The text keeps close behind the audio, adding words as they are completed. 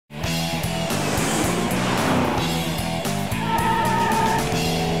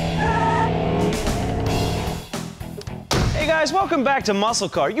guys, welcome back to Muscle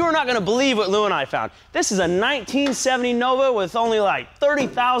Car. You are not going to believe what Lou and I found. This is a 1970 Nova with only like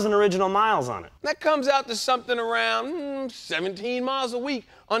 30,000 original miles on it. That comes out to something around 17 miles a week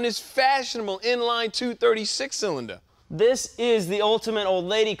on this fashionable inline 236 cylinder. This is the ultimate old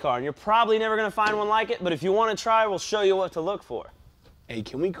lady car, and you're probably never going to find one like it, but if you want to try, we'll show you what to look for. Hey,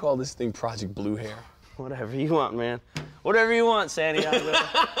 can we call this thing Project Blue Hair? Whatever you want, man. Whatever you want, Santiago.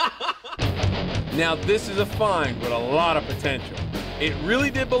 Now this is a find with a lot of potential. It really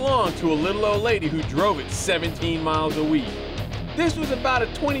did belong to a little old lady who drove it 17 miles a week. This was about a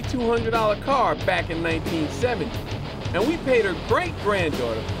 $2,200 car back in 1970, and we paid her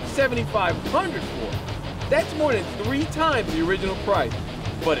great-granddaughter $7,500 for it. That's more than 3 times the original price,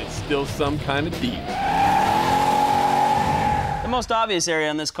 but it's still some kind of deal. The most obvious area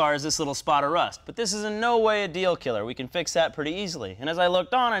on this car is this little spot of rust, but this is in no way a deal killer. We can fix that pretty easily. And as I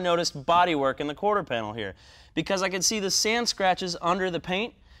looked on, I noticed bodywork in the quarter panel here. Because I could see the sand scratches under the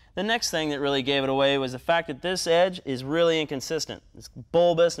paint, the next thing that really gave it away was the fact that this edge is really inconsistent. It's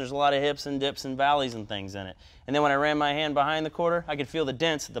bulbous, and there's a lot of hips and dips and valleys and things in it. And then when I ran my hand behind the quarter, I could feel the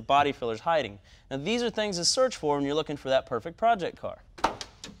dents that the body filler's hiding. Now these are things to search for when you're looking for that perfect project car.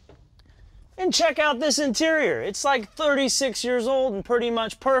 And check out this interior. It's like 36 years old and pretty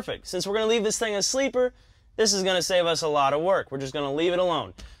much perfect. Since we're going to leave this thing a sleeper, this is going to save us a lot of work. We're just going to leave it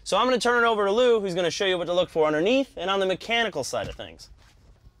alone. So I'm going to turn it over to Lou, who's going to show you what to look for underneath and on the mechanical side of things.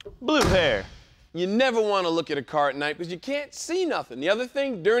 Blue hair. You never want to look at a car at night because you can't see nothing. The other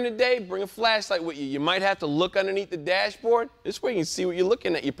thing, during the day, bring a flashlight with you. You might have to look underneath the dashboard. This way you can see what you're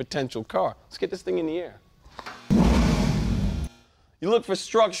looking at, your potential car. Let's get this thing in the air. You look for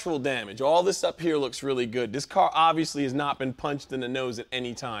structural damage. All this up here looks really good. This car obviously has not been punched in the nose at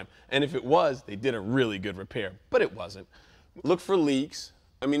any time. And if it was, they did a really good repair. But it wasn't. Look for leaks.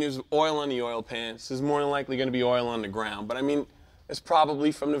 I mean, there's oil on the oil pan. So there's more than likely going to be oil on the ground. But I mean, it's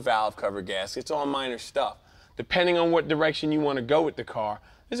probably from the valve cover gasket. It's all minor stuff. Depending on what direction you want to go with the car,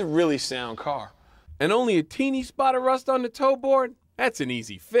 it's a really sound car. And only a teeny spot of rust on the toe board? That's an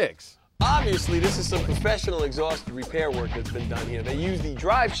easy fix. Obviously, this is some professional exhaust repair work that's been done here. They use the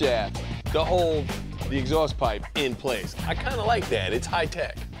drive shaft to hold the exhaust pipe in place. I kind of like that. It's high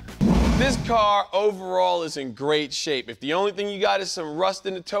tech. This car overall is in great shape. If the only thing you got is some rust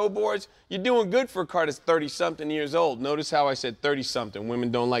in the toe boards, you're doing good for a car that's 30-something years old. Notice how I said 30-something.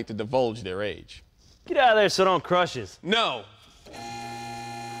 Women don't like to divulge their age. Get out of there so don't crush us. No.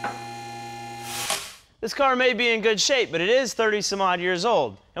 This car may be in good shape, but it is 30-some-odd years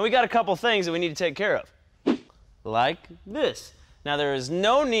old. And we got a couple things that we need to take care of. Like this. Now, there is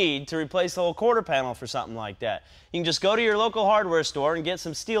no need to replace the whole quarter panel for something like that. You can just go to your local hardware store and get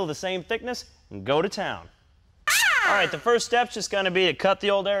some steel the same thickness and go to town. All right, the first step's just going to be to cut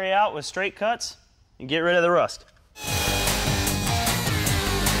the old area out with straight cuts and get rid of the rust.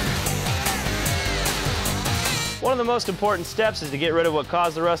 One of the most important steps is to get rid of what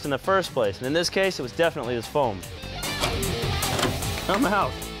caused the rust in the first place, and in this case, it was definitely this foam. Come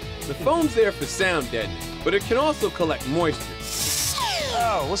out. The foam's there for sound deadening, but it can also collect moisture.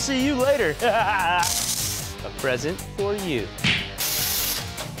 Oh, we'll see you later. A present for you.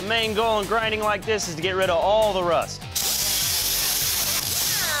 The main goal in grinding like this is to get rid of all the rust.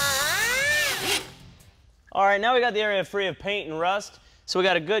 All right, now we got the area free of paint and rust, so we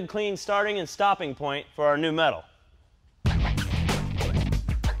got a good clean starting and stopping point for our new metal.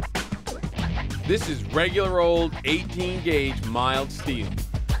 This is regular old 18-gauge mild steel.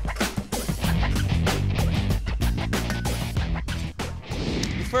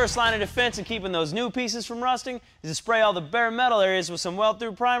 The first line of defense in keeping those new pieces from rusting is to spray all the bare metal areas with some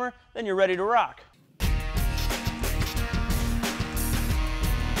weld-through primer, then you're ready to rock. Go,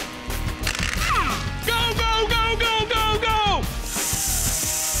 go, go, go, go, go!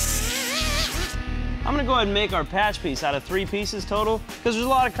 I'm gonna go ahead and make our patch piece out of 3 pieces total, because there's a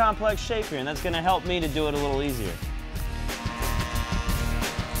lot of complex shape here, and that's gonna help me to do it a little easier.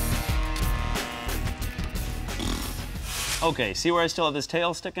 Okay, see where I still have this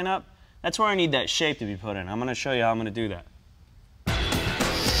tail sticking up? That's where I need that shape to be put in. I'm gonna show you how I'm gonna do that.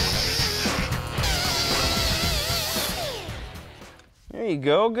 There you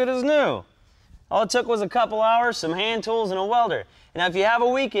go, good as new. All it took was a couple hours, some hand tools, and a welder. And if you have a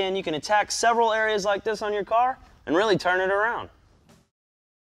weekend, you can attack several areas like this on your car and really turn it around.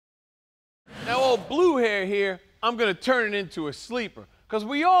 Now, old Blue Hair here, I'm gonna turn it into a sleeper, because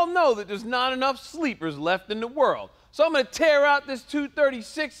we all know that there's not enough sleepers left in the world. So I'm gonna tear out this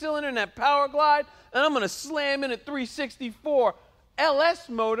 236 cylinder and that Power Glide, and I'm gonna slam in a 364 LS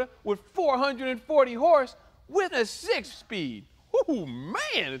motor with 440 horse with a 6-speed. Ooh,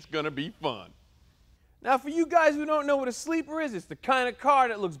 man, it's gonna be fun. Now, for you guys who don't know what a sleeper is, it's the kind of car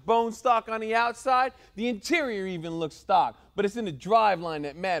that looks bone stock on the outside. The interior even looks stock, but it's in the driveline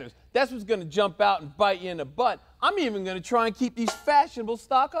that matters. That's what's gonna jump out and bite you in the butt. I'm even gonna try and keep these fashionable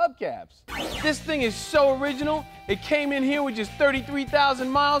stock hubcaps. This thing is so original, it came in here with just 33,000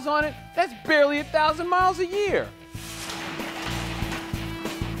 miles on it. That's barely 1,000 miles a year.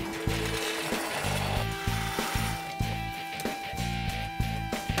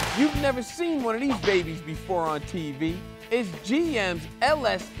 You've never seen one of these babies before on TV. It's GM's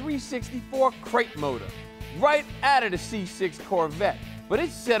LS364 crate motor, right out of the C6 Corvette. But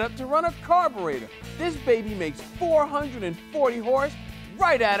it's set up to run a carburetor. This baby makes 440 horse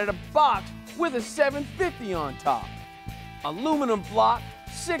right out of the box with a 750 on top. Aluminum block,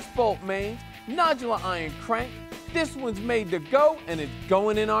 6-bolt mains, nodular iron crank. This one's made to go, and it's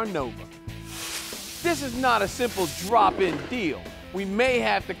going in our Nova. This is not a simple drop-in deal. We may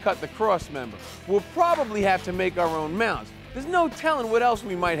have to cut the cross member. We'll probably have to make our own mounts. There's no telling what else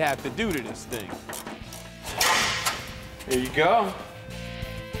we might have to do to this thing. Here you go.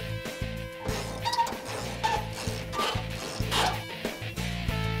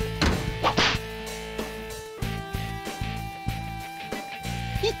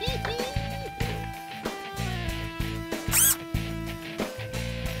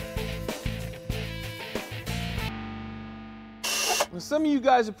 Well, some of you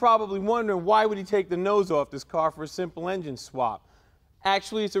guys are probably wondering why would he take the nose off this car for a simple engine swap.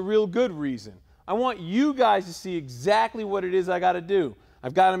 Actually, it's a real good reason. I want you guys to see exactly what it is I got to do.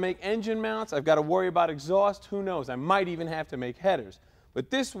 I've got to make engine mounts, I've got to worry about exhaust, who knows, I might even have to make headers.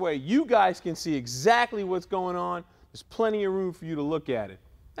 But this way, you guys can see exactly what's going on. There's plenty of room for you to look at it.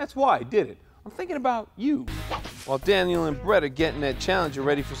 That's why I did it. I'm thinking about you. While Daniel and Brett are getting that Challenger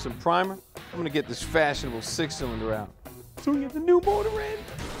ready for some primer, I'm going to get this fashionable 6-cylinder out. So we get the new motor in.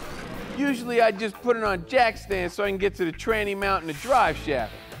 Usually I just put it on jack stand so I can get to the tranny mount and the drive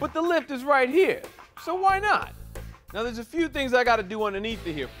shaft. But the lift is right here, so why not? Now there's a few things I got to do underneath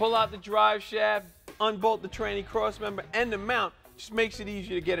it here. Pull out the drive shaft, unbolt the tranny cross member and the mount. Just makes it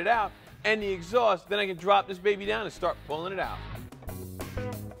easier to get it out. And the exhaust, then I can drop this baby down and start pulling it out.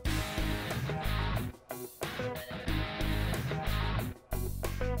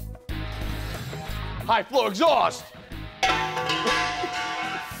 High flow exhaust!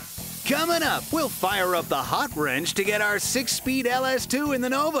 Coming up, we'll fire up the hot wrench to get our 6-speed LS2 in the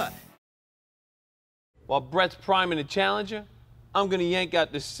Nova. While Brett's priming the Challenger, I'm gonna yank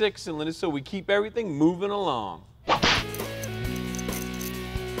out the 6-cylinder so we keep everything moving along.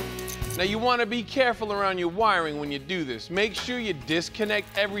 Now you wanna be careful around your wiring when you do this. Make sure you disconnect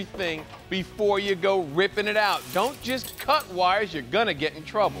everything before you go ripping it out. Don't just cut wires, you're gonna get in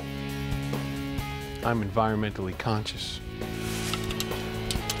trouble. I'm environmentally conscious.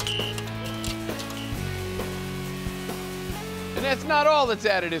 And that's not all that's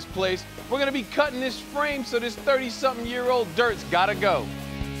out of this place. We're gonna be cutting this frame so this 30-something-year-old dirt's gotta go.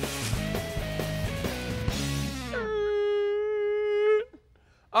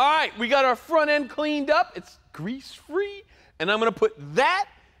 All right, we got our front end cleaned up. It's grease-free. And I'm gonna put that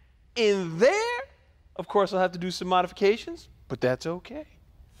in there. Of course, I'll have to do some modifications, but that's okay.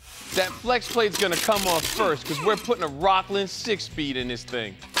 That flex plate's gonna come off first because we're putting a Rockland 6-speed in this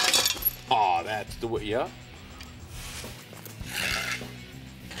thing. Oh, that's the way, yeah.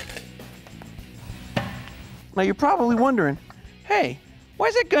 Now you're probably wondering, hey, why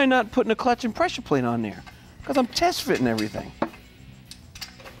is that guy not putting a clutch and pressure plate on there? Because I'm test fitting everything.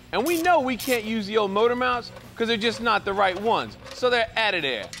 And we know we can't use the old motor mounts because they're just not the right ones. So they're out of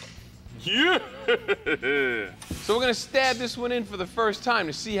there. Yeah! So we're gonna stab this one in for the first time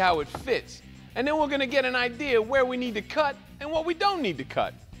to see how it fits. And then we're gonna get an idea where we need to cut and what we don't need to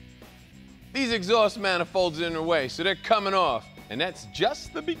cut. These exhaust manifolds are in the way, so they're coming off. And that's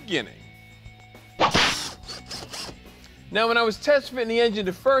just the beginning. Now, when I was test fitting the engine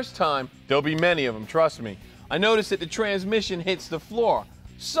the first time, there'll be many of them, trust me, I noticed that the transmission hits the floor.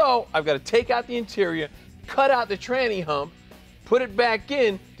 So I've got to take out the interior, cut out the tranny hump, put it back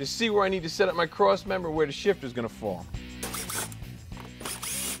in to see where I need to set up my cross member where the shifter's going to fall.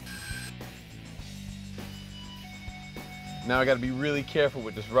 Now I got to be really careful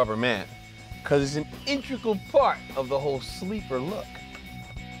with this rubber mat because it's an integral part of the whole sleeper look.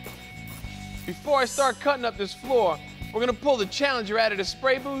 Before I start cutting up this floor, we're gonna pull the Challenger out of the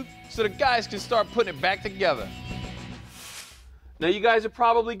spray booth so the guys can start putting it back together. Now you guys are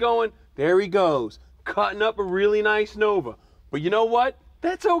probably going, there he goes, cutting up a really nice Nova. But you know what?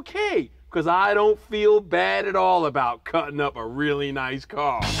 That's okay, because I don't feel bad at all about cutting up a really nice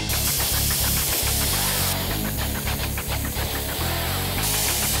car.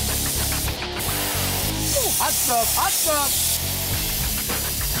 Hot stuff, hot stuff.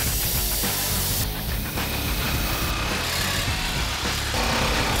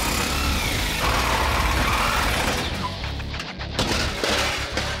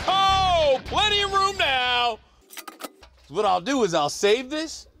 Plenty of room now. So what I'll do is I'll save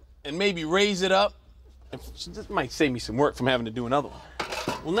this and maybe raise it up. This might save me some work from having to do another one.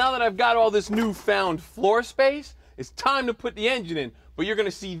 Well, now that I've got all this newfound floor space, it's time to put the engine in. But you're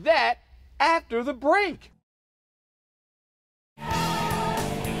gonna see that after the break.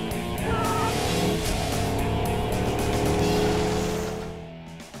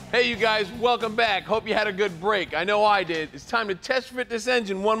 Hey, you guys, welcome back. Hope you had a good break. I know I did. It's time to test fit this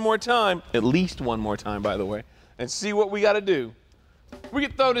engine one more time, at least one more time, by the way, and see what we gotta do. We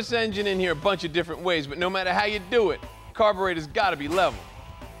can throw this engine in here a bunch of different ways, but no matter how you do it, carburetor's gotta be level.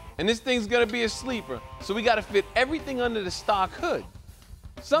 And this thing's gonna be a sleeper, so we gotta fit everything under the stock hood.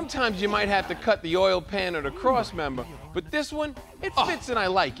 Sometimes you might have to cut the oil pan or the cross member, but this one, it fits and I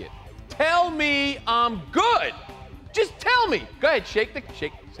like it. Tell me I'm good. Just tell me. Go ahead, shake,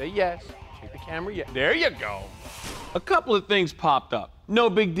 say yes. Shake the camera, yeah. There you go. A couple of things popped up. No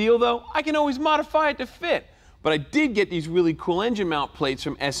big deal though. I can always modify it to fit. But I did get these really cool engine mount plates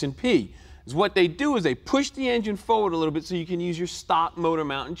from S&P. What they do is they push the engine forward a little bit so you can use your stock motor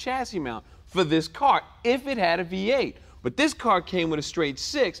mount and chassis mount for this car if it had a V8. But this car came with a straight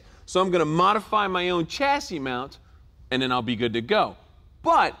 6, so I'm gonna modify my own chassis mount and then I'll be good to go.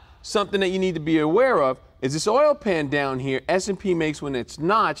 But something that you need to be aware of is this oil pan down here, S&P makes when it's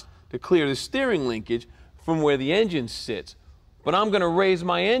notched to clear the steering linkage from where the engine sits. But I'm gonna raise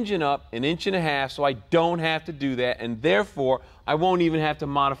my engine up 1.5 inches so I don't have to do that, and therefore I won't even have to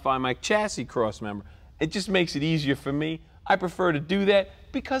modify my chassis cross member. It just makes it easier for me. I prefer to do that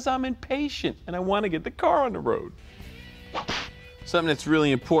because I'm impatient and I wanna get the car on the road. Something that's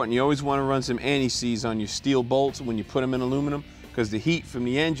really important, you always wanna run some anti-seize on your steel bolts when you put them in aluminum, because the heat from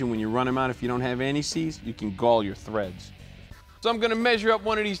the engine, when you run them out, if you don't have anti-seize, you can gall your threads. So I'm gonna measure up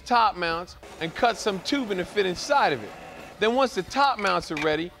one of these top mounts and cut some tubing to fit inside of it. Then once the top mounts are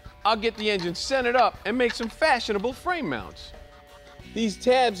ready, I'll get the engine centered up and make some fashionable frame mounts. These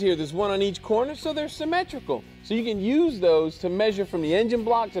tabs here, there's one on each corner, so they're symmetrical. So you can use those to measure from the engine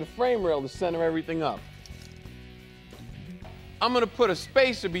block to the frame rail to center everything up. I'm gonna put a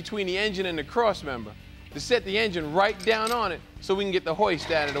spacer between the engine and the cross member to set the engine right down on it so we can get the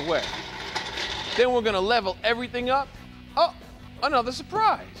hoist out of the way. Then we're gonna level everything up. Oh, another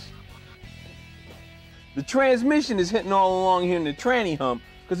surprise. The transmission is hitting all along here in the tranny hump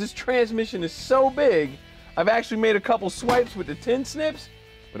because this transmission is so big, I've actually made a couple swipes with the tin snips,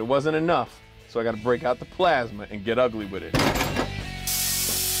 but it wasn't enough. So I gotta break out the plasma and get ugly with it.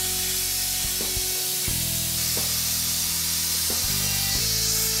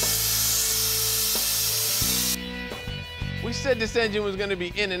 We said this engine was gonna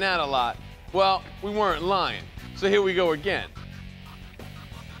be in and out a lot. Well, we weren't lying. So here we go again.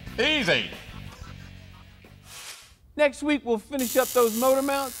 Easy. Next week, we'll finish up those motor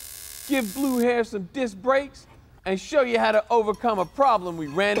mounts, give Blue Hair some disc brakes, and show you how to overcome a problem we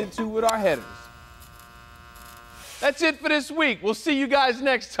ran into with our headers. That's it for this week. We'll see you guys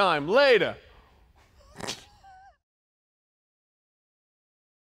next time. Later.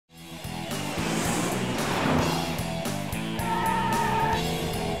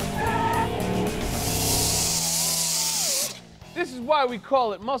 This is why we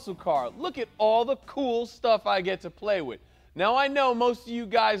call it Muscle Car. Look at all the cool stuff I get to play with. Now I know most of you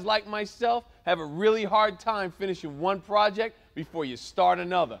guys, like myself, have a really hard time finishing one project before you start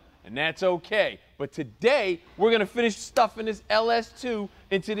another, and that's okay. But today, we're gonna finish stuffing this LS2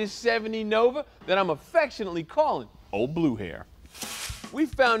 into this Chevy Nova that I'm affectionately calling Old Blue Hair. We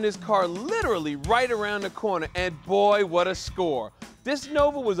found this car literally right around the corner, and boy, what a score. This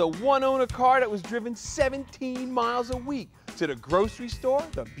Nova was a one-owner car that was driven 17 miles a week to the grocery store,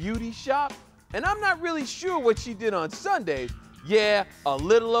 the beauty shop, and I'm not really sure what she did on Sundays. Yeah, a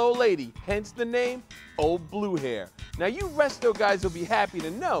little old lady, hence the name, Old Blue Hair. Now you resto guys will be happy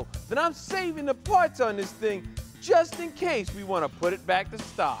to know that I'm saving the parts on this thing just in case we want to put it back to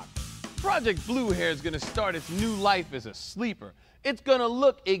stock. Project Blue Hair is going to start its new life as a sleeper. It's going to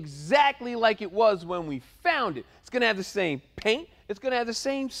look exactly like it was when we found it. It's going to have the same paint. It's going to have the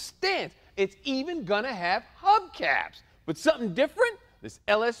same stance. It's even going to have hubcaps. But something different, this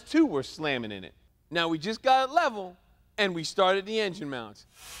LS2 we're slamming in it. Now we just got it level and we started the engine mounts.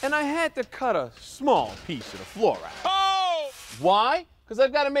 And I had to cut a small piece of the floor out. Oh! Why? Because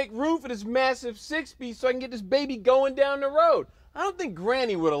I've got to make room for this massive 6-piece so I can get this baby going down the road. I don't think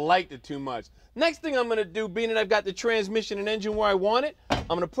Granny would have liked it too much. Next thing I'm gonna do, being that I've got the transmission and engine where I want it, I'm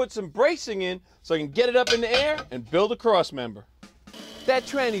gonna put some bracing in so I can get it up in the air and build a cross member. That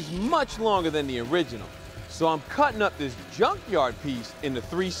tranny's much longer than the original, so I'm cutting up this junkyard piece into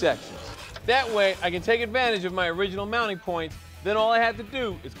 3 sections. That way, I can take advantage of my original mounting points, then all I have to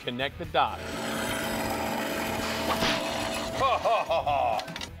do is connect the dots.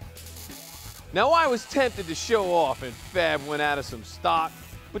 Now, I was tempted to show off and fab one out of some stock,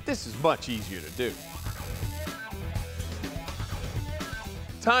 but this is much easier to do.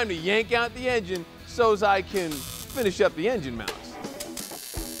 Time to yank out the engine so as I can finish up the engine mounts.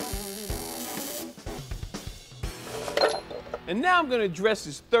 And now I'm going to address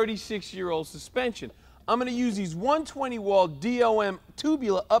this 36-year-old suspension. I'm going to use these 120-wall DOM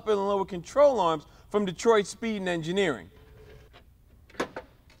tubular upper and lower control arms from Detroit Speed and Engineering.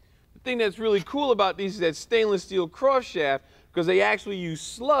 The thing that's really cool about these is that stainless steel cross shaft, because they actually use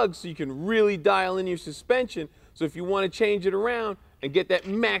slugs so you can really dial in your suspension. So if you want to change it around and get that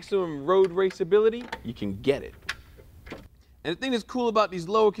maximum road raceability, you can get it. And the thing that's cool about these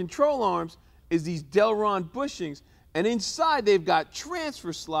lower control arms is these Delron bushings, and inside they've got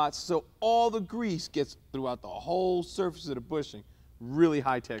transfer slots so all the grease gets throughout the whole surface of the bushing. Really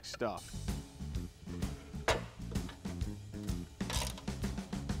high-tech stuff.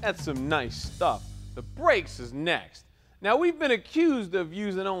 That's some nice stuff. The brakes is next. Now, we've been accused of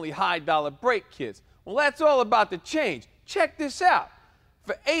using only high-dollar brake kits. Well, that's all about to change. Check this out.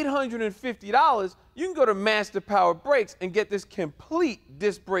 For $850, you can go to Master Power Brakes and get this complete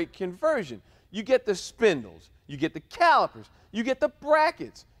disc brake conversion. You get the spindles, you get the calipers, you get the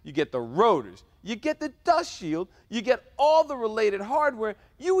brackets, you get the rotors, you get the dust shield, you get all the related hardware,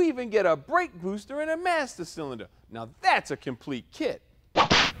 you even get a brake booster and a master cylinder. Now, that's a complete kit.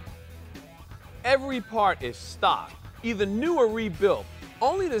 Every part is stock, either new or rebuilt.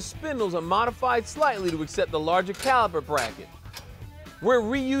 Only the spindles are modified slightly to accept the larger caliper bracket. We're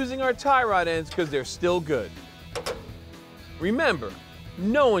reusing our tie rod ends because they're still good. Remember,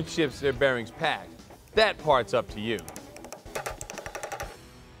 no one ships their bearings packed. That part's up to you.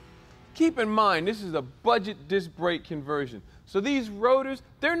 Keep in mind, this is a budget disc brake conversion. So these rotors,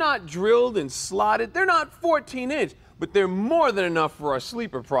 they're not drilled and slotted. They're not 14-inch, but they're more than enough for our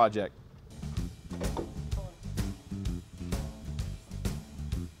sleeper project.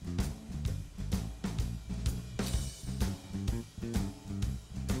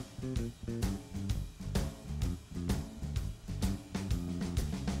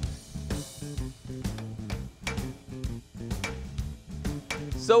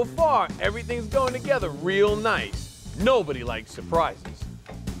 So far, everything's going together real nice. Nobody likes surprises.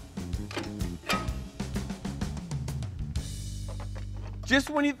 Just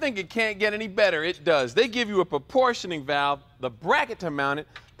when you think it can't get any better, it does. They give you a proportioning valve, the bracket to mount it.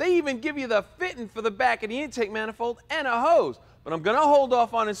 They even give you the fitting for the back of the intake manifold and a hose. But I'm going to hold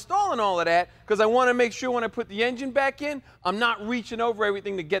off on installing all of that because I want to make sure when I put the engine back in, I'm not reaching over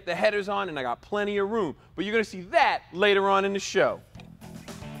everything to get the headers on, and I got plenty of room. But you're going to see that later on in the show.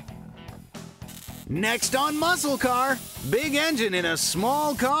 Next on Muscle Car, big engine in a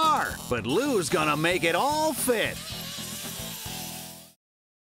small car, but Lou's gonna make it all fit.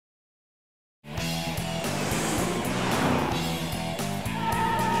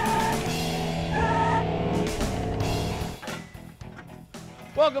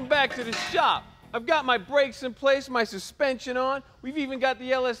 Welcome back to the shop. I've got my brakes in place, my suspension on. We've even got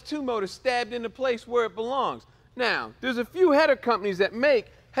the LS2 motor stabbed into place where it belongs. Now, there's a few header companies that make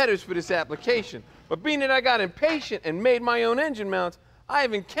headers for this application. But being that I got impatient and made my own engine mounts, I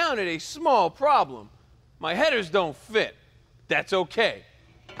have encountered a small problem. My headers don't fit. That's okay.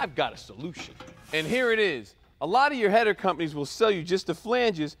 I've got a solution. And here it is. A lot of your header companies will sell you just the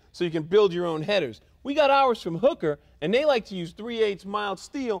flanges so you can build your own headers. We got ours from Hooker, and they like to use 3/8 mild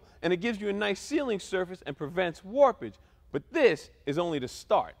steel, and it gives you a nice sealing surface and prevents warpage. But this is only the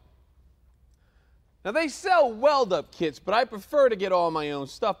start. Now, they sell weld-up kits, but I prefer to get all my own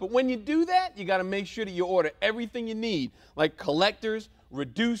stuff. But when you do that, you got to make sure that you order everything you need, like collectors,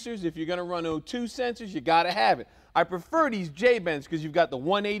 reducers. If you're going to run O2 sensors, you got to have it. I prefer these J-bends because you've got the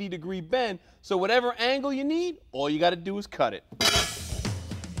 180-degree bend, so whatever angle you need, all you got to do is cut it.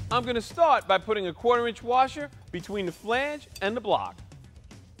 I'm going to start by putting a 1/4-inch washer between the flange and the block.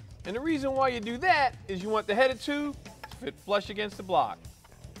 And the reason why you do that is you want the header tube to fit flush against the block.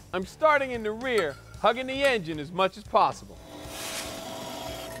 I'm starting in the rear, hugging the engine as much as possible.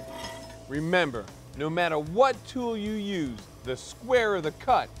 Remember, no matter what tool you use, the squarer the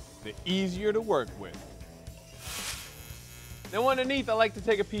cut, the easier to work with. Now underneath, I like to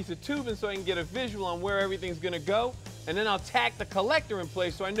take a piece of tubing so I can get a visual on where everything's going to go. and then I'll tack the collector in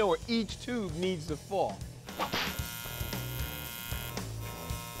place so I know where each tube needs to fall.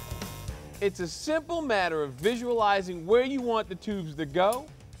 It's a simple matter of visualizing where you want the tubes to go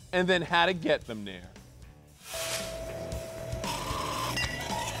and then how to get them there.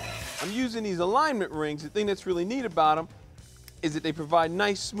 I'm using these alignment rings. The thing that's really neat about them is that they provide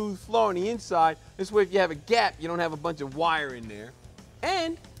nice smooth flow on the inside. This way if you have a gap, you don't have a bunch of wire in there.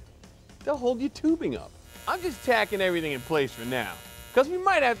 And they'll hold your tubing up. I'm just tacking everything in place for now, because we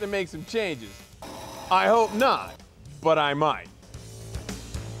might have to make some changes. I hope not, but I might.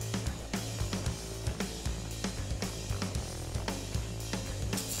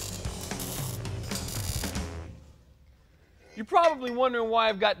 You're probably wondering why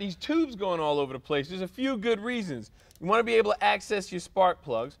I've got these tubes going all over the place. There's a few good reasons. You want to be able to access your spark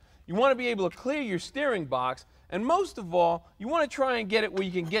plugs. You want to be able to clear your steering box. And most of all, you want to try and get it where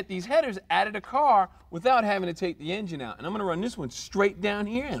you can get these headers out of the car without having to take the engine out. And I'm going to run this one straight down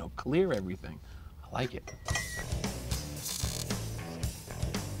here and it'll clear everything. I like it.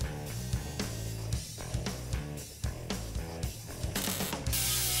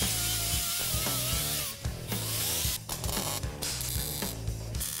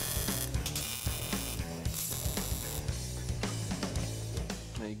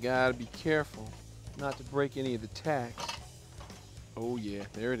 Now you gotta be careful not to break any of the tacks. Oh yeah,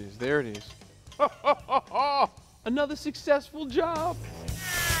 there it is, there it is. Another successful job.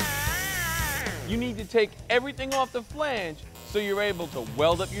 You need to take everything off the flange so you're able to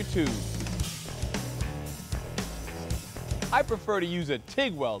weld up your tube. I prefer to use a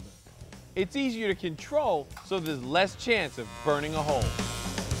TIG welder. It's easier to control, so there's less chance of burning a hole.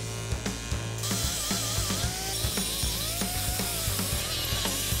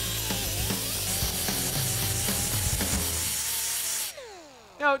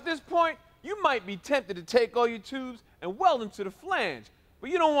 Now at this point, you might be tempted to take all your tubes and weld them to the flange, but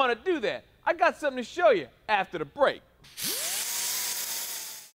you don't want to do that. I got something to show you after the break.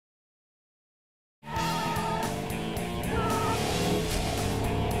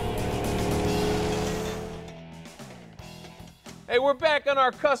 Hey, we're back on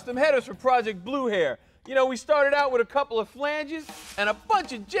our custom headers for Project Blue Hair. You know, we started out with a couple of flanges and a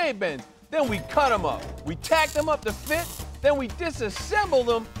bunch of J-bends. Then we cut them up. We tacked them up to fit. Then we disassembled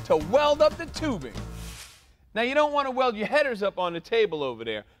them to weld up the tubing. Now you don't want to weld your headers up on the table over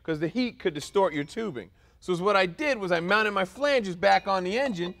there because the heat could distort your tubing. So what I did was I mounted my flanges back on the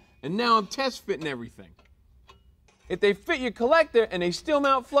engine and now I'm test fitting everything. If they fit your collector and they still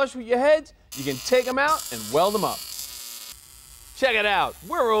mount flush with your heads, you can take them out and weld them up. Check it out,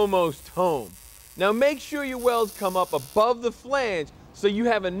 we're almost home. Now make sure your welds come up above the flange so you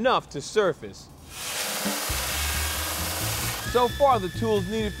have enough to surface. So far, the tools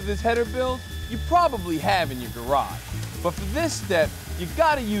needed for this header build, you probably have in your garage. But for this step, you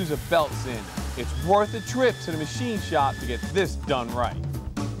gotta use a belt sander. It's worth a trip to the machine shop to get this done right.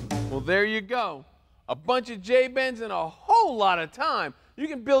 Well, there you go. A bunch of J-bends and a whole lot of time. You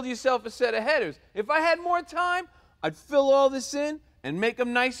can build yourself a set of headers. If I had more time, I'd fill all this in and make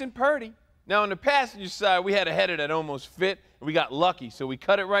them nice and purty. Now, on the passenger side, we had a header that almost fit, and we got lucky, so we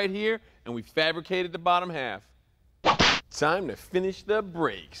cut it right here, and we fabricated the bottom half. Time to finish the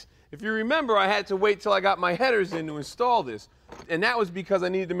brakes. If you remember, I had to wait till I got my headers in to install this. And that was because I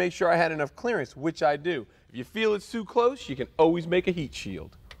needed to make sure I had enough clearance, which I do. If you feel it's too close, you can always make a heat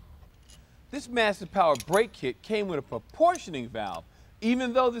shield. This massive power brake kit came with a proportioning valve.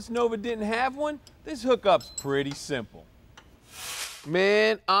 Even though this Nova didn't have one, this hookup's pretty simple.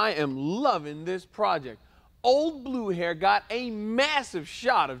 Man, I am loving this project. Old Blue Hair got a massive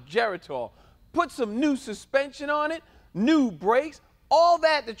shot of Geritol, put some new suspension on it, new brakes, all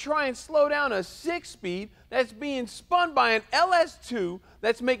that to try and slow down a 6-speed that's being spun by an LS2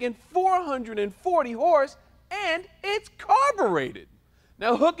 that's making 440 horse, and it's carbureted.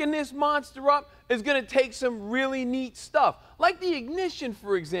 Now, hooking this monster up is going to take some really neat stuff, like the ignition,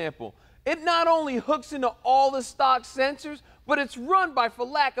 for example. It not only hooks into all the stock sensors, but it's run by, for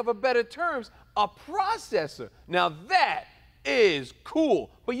lack of a better terms, a processor. Now, that is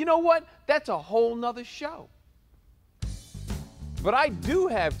cool. But you know what? That's a whole nother show. But I do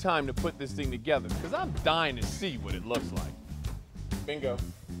have time to put this thing together because I'm dying to see what it looks like. Bingo.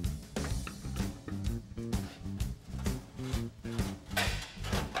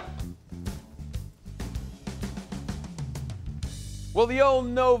 Well, the old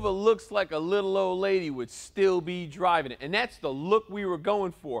Nova looks like a little old lady would still be driving it, and that's the look we were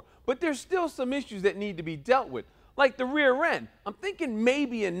going for. But there's still some issues that need to be dealt with, like the rear end. I'm thinking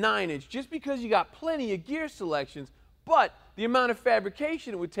maybe a 9-inch just because you got plenty of gear selections, but the amount of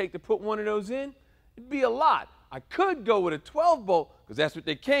fabrication it would take to put one of those in, it'd be a lot. I could go with a 12-bolt because that's what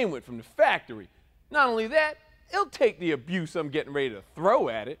they came with from the factory. Not only that, it'll take the abuse I'm getting ready to throw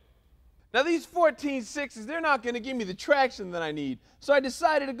at it. Now these 14.6s, they're not going to give me the traction that I need, so I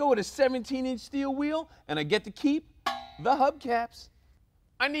decided to go with a 17-inch steel wheel, and I get to keep the hubcaps.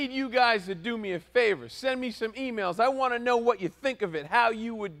 I need you guys to do me a favor. Send me some emails. I want to know what you think of it, how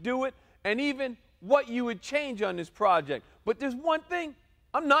you would do it, and even what you would change on this project. But there's one thing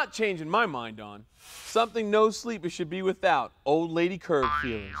I'm not changing my mind on. Something no sleeper should be without: old lady curb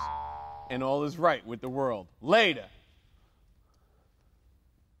feelers. And all is right with the world. Later.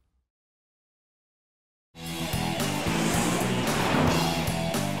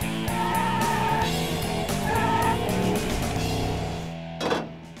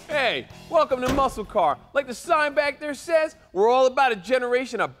 Hey, welcome to Muscle Car. Like the sign back there says, we're all about a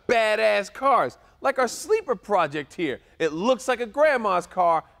generation of badass cars. Like our sleeper project here. It looks like a grandma's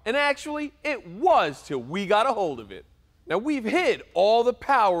car, and actually, it was till we got a hold of it. Now, we've hid all the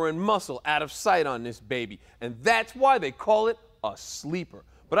power and muscle out of sight on this baby, and that's why they call it a sleeper.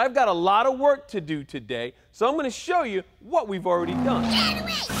 But I've got a lot of work to do today, so I'm going to show you what we've already done.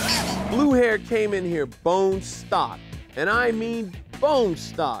 Blue Hair came in here bone stock, and I mean bone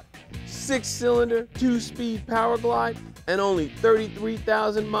stock. 6-cylinder, 2-speed power glide, and only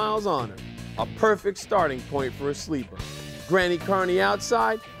 33,000 miles on her. A perfect starting point for a sleeper. Granny car on the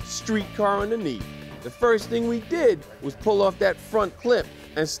outside, street car underneath. The first thing we did was pull off that front clip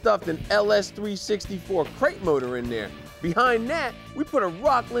and stuffed an LS364 crate motor in there. Behind that, we put a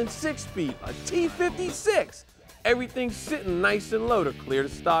Rockland 6-speed, a T56. Everything's sitting nice and low to clear the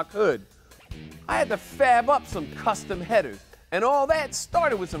stock hood. I had to fab up some custom headers, and all that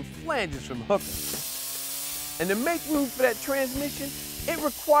started with some flanges from Hooker. And to make room for that transmission, it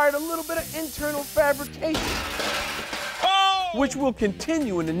required a little bit of internal fabrication, which will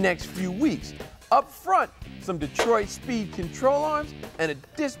continue in the next few weeks. Up front, some Detroit speed control arms and a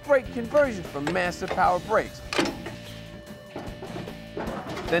disc brake conversion from Master Power brakes.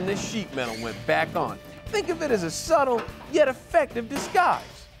 Then the sheet metal went back on. Think of it as a subtle yet effective disguise.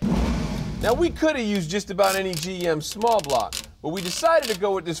 Now, we could have used just about any GM small block, but we decided to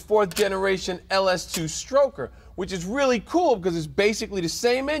go with this 4th generation LS2 stroker, which is really cool because it's basically the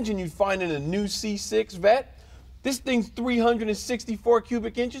same engine you'd find in a new C6 Vet. This thing's 364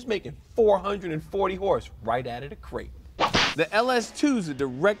 cubic inches, making 440 horse right out of the crate. The LS2 is a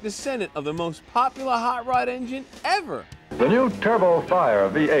direct descendant of the most popular hot rod engine ever. The new Turbo Fire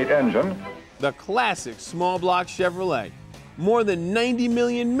V8 engine. The classic small block Chevrolet. More than 90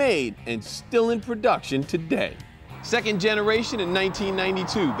 million made and still in production today. 2nd generation in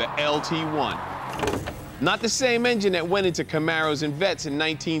 1992, the LT1. Not the same engine that went into Camaros and Vets in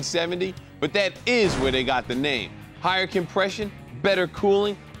 1970, but that is where they got the name. Higher compression, better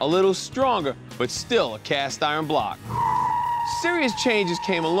cooling, a little stronger, but still a cast iron block. Serious changes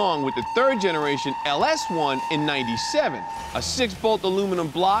came along with the 3rd generation LS1 in 97. A 6-bolt aluminum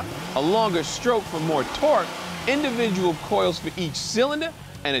block, a longer stroke for more torque, individual coils for each cylinder,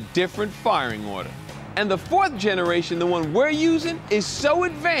 and a different firing order. And the 4th generation, the one we're using, is so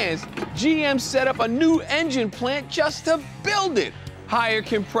advanced, GM set up a new engine plant just to build it. Higher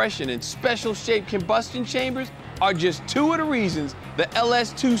compression and special shaped combustion chambers are just 2 of the reasons the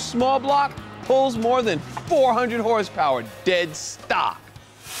LS2 small block pulls more than 400 horsepower dead stock.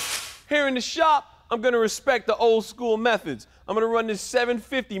 Here in the shop, I'm gonna respect the old school methods. I'm gonna run this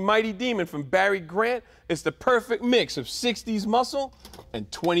 750 Mighty Demon from Barry Grant. It's the perfect mix of 60s muscle and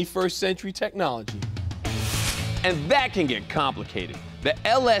 21st century technology. And that can get complicated. The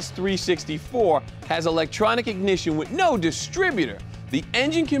LS364 has electronic ignition with no distributor. The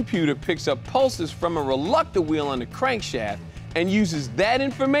engine computer picks up pulses from a reluctor wheel on the crankshaft and uses that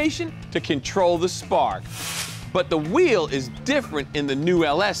information to control the spark. But the wheel is different in the new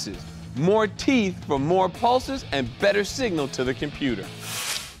LS's. More teeth for more pulses and better signal to the computer.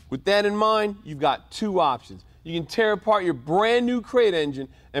 With that in mind, you've got 2 options. You can tear apart your brand new crate engine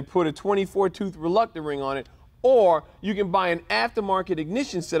and put a 24-tooth reluctor ring on it, or you can buy an aftermarket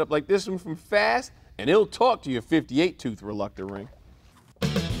ignition setup like this one from Fast, and it'll talk to your 58-tooth reluctor ring.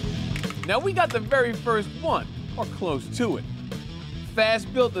 Now, we got the very first one, or close to it.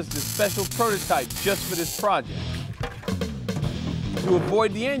 Fast built us this special prototype just for this project. To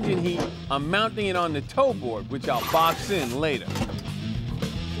avoid the engine heat, I'm mounting it on the tow board, which I'll box in later.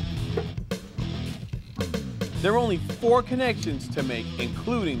 There are only 4 connections to make,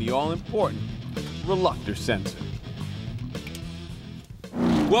 including the all-important reluctor sensor.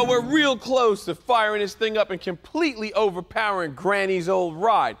 Well, we're real close to firing this thing up and completely overpowering Granny's old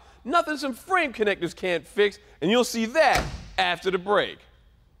ride. Nothing some frame connectors can't fix, and you'll see that after the break.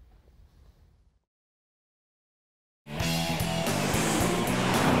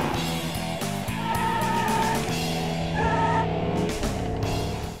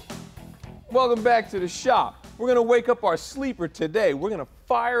 Welcome back to the shop. We're gonna wake up our sleeper today. We're gonna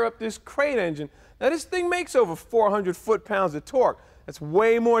fire up this crate engine. Now this thing makes over 400 foot-pounds of torque. That's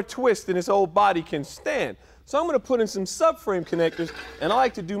way more twist than this old body can stand. So I'm gonna put in some subframe connectors, and I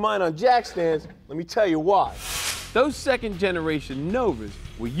like to do mine on jack stands. Let me tell you why. Those second generation Novas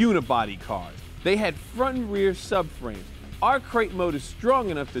were unibody cars. They had front and rear subframes. Our crate mode is strong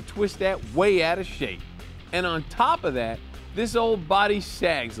enough to twist that way out of shape. And on top of that, this old body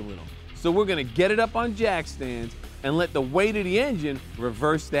sags a little. So we're gonna get it up on jack stands and let the weight of the engine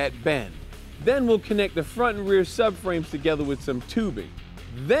reverse that bend. Then we'll connect the front and rear subframes together with some tubing.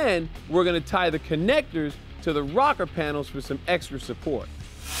 Then we're gonna tie the connectors to the rocker panels for some extra support.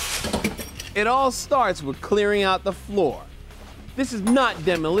 It all starts with clearing out the floor. This is not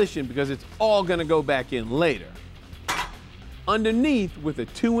demolition because it's all gonna go back in later. Underneath, with a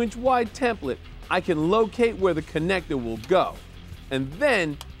 2-inch wide template, I can locate where the connector will go, and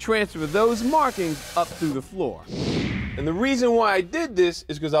then transfer those markings up through the floor. And the reason why I did this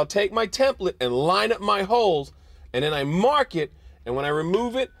is because I'll take my template and line up my holes, and then I mark it, and when I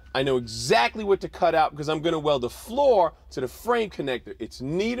remove it, I know exactly what to cut out because I'm going to weld the floor to the frame connector. It's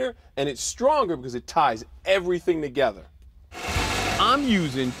neater and it's stronger because it ties everything together. I'm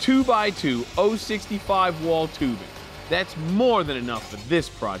using 2x2 065 wall tubing. That's more than enough for this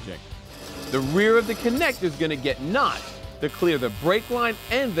project. The rear of the connector is going to get notched to clear the brake line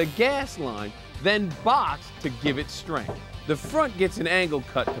and the gas line, then boxed to give it strength. The front gets an angle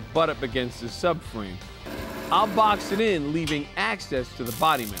cut to butt up against the subframe. I'll box it in, leaving access to the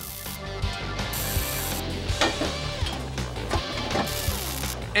body mount.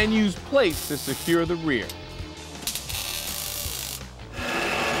 And use plates to secure the rear.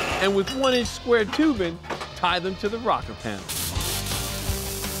 And with 1-inch square tubing, tie them to the rocker panel.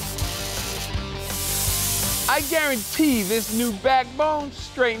 I guarantee this new backbone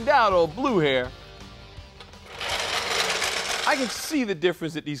straightened out old blue hair. I can see the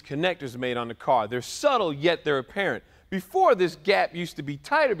difference that these connectors made on the car. They're subtle, yet they're apparent. Before, this gap used to be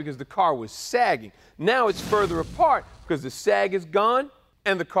tighter because the car was sagging. Now it's further apart because the sag is gone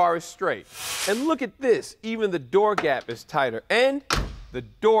and the car is straight. And look at this, even the door gap is tighter and the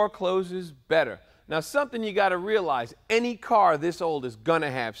door closes better. Now, something you gotta realize, any car this old is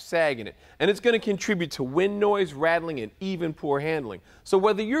gonna have sag in it, and it's gonna contribute to wind noise, rattling, and even poor handling. So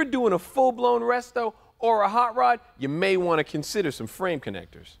whether you're doing a full-blown resto or a hot rod, you may wanna consider some frame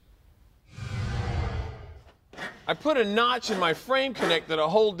connectors. I put a notch in my frame connector to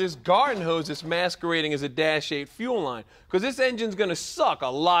hold this garden hose that's masquerading as a Dash 8 fuel line, because this engine's gonna suck a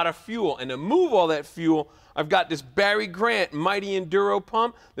lot of fuel, and to move all that fuel, I've got this Barry Grant Mighty Enduro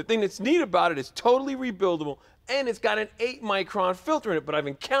pump. The thing that's neat about it is totally rebuildable, and it's got an 8-micron filter in it, but I've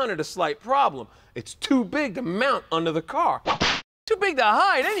encountered a slight problem. It's too big to mount under the car. Too big to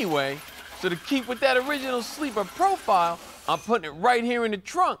hide anyway. So to keep with that original sleeper profile, I'm putting it right here in the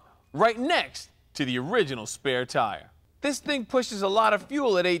trunk, right next to the original spare tire. This thing pushes a lot of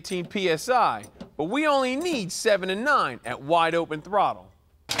fuel at 18 PSI, but we only need 7 and 9 at wide open throttle.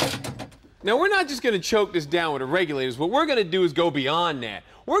 Now, we're not just gonna choke this down with the regulators. What we're gonna do is go beyond that.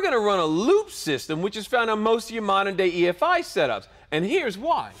 We're gonna run a loop system, which is found on most of your modern day EFI setups. And here's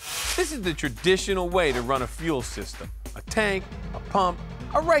why. This is the traditional way to run a fuel system. A tank, a pump,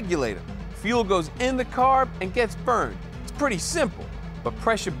 a regulator. Fuel goes in the carb and gets burned. It's pretty simple, but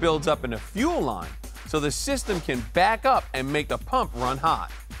pressure builds up in the fuel line, so the system can back up and make the pump run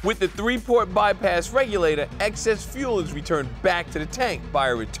hot. With the 3-port bypass regulator, excess fuel is returned back to the tank by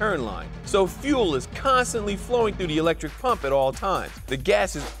a return line. So fuel is constantly flowing through the electric pump at all times. The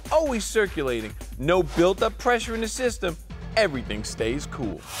gas is always circulating, no built-up pressure in the system, everything stays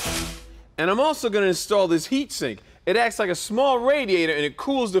cool. And I'm also going to install this heat sink. It acts like a small radiator and it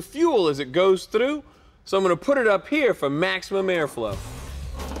cools the fuel as it goes through. So I'm going to put it up here for maximum airflow.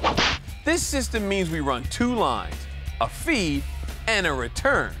 This system means we run 2 lines, a feed and a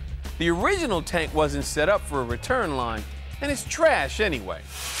return. The original tank wasn't set up for a return line, and it's trash anyway.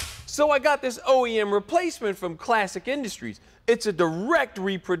 So I got this OEM replacement from Classic Industries. It's a direct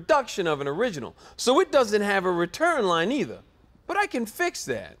reproduction of an original, so it doesn't have a return line either. But I can fix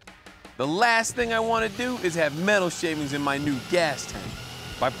that. The last thing I want to do is have metal shavings in my new gas tank.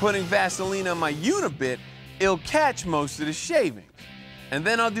 By putting Vaseline on my unibit, it'll catch most of the shavings. And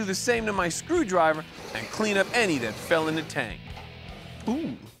then I'll do the same to my screwdriver and clean up any that fell in the tank.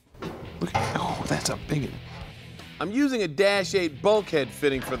 Ooh, look at, oh, that's a big one. I'm using a Dash 8 bulkhead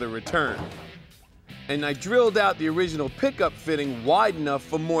fitting for the return. And I drilled out the original pickup fitting wide enough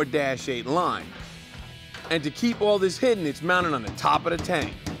for more Dash 8 line. And to keep all this hidden, it's mounted on the top of the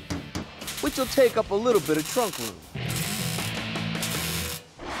tank, which will take up a little bit of trunk room.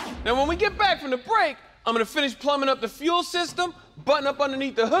 Now, when we get back from the break, I'm gonna finish plumbing up the fuel system, button up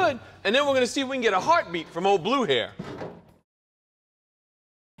underneath the hood, and then we're gonna see if we can get a heartbeat from old Blue Hair.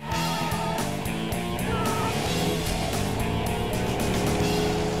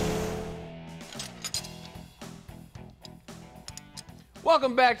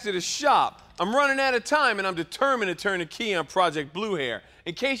 Welcome back to the shop. I'm running out of time and I'm determined to turn the key on Project Blue Hair.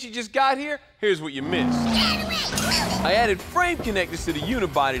 In case you just got here, here's what you missed. I added frame connectors to the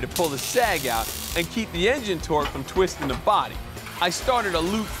unibody to pull the sag out and keep the engine torque from twisting the body. I started a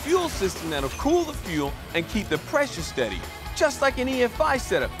loop fuel system that'll cool the fuel and keep the pressure steady, just like an EFI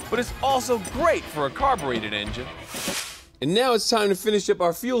setup, but it's also great for a carbureted engine. And now it's time to finish up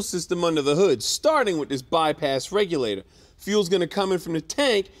our fuel system under the hood, starting with this bypass regulator. Fuel's gonna come in from the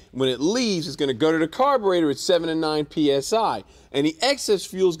tank. When it leaves, it's gonna go to the carburetor at 7 to 9 PSI. And the excess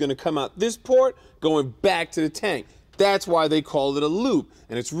fuel's gonna come out this port, going back to the tank. That's why they call it a loop.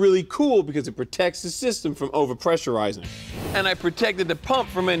 And it's really cool because it protects the system from overpressurizing. And I protected the pump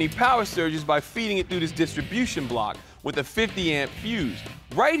from any power surges by feeding it through this distribution block with a 50 amp fuse,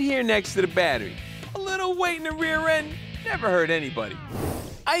 right here next to the battery. A little weight in the rear end never hurt anybody.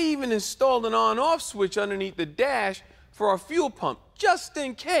 I even installed an on-off switch underneath the dash for our fuel pump, just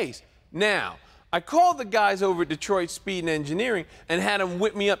in case. Now, I called the guys over at Detroit Speed and Engineering and had them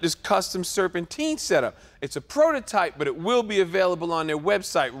whip me up this custom serpentine setup. It's a prototype, but it will be available on their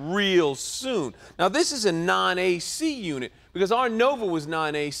website real soon. Now, this is a non-AC unit because our Nova was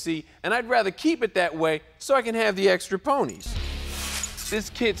non-AC, and I'd rather keep it that way so I can have the extra ponies. This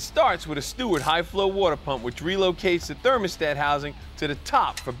kit starts with a Stewart high-flow water pump, which relocates the thermostat housing to the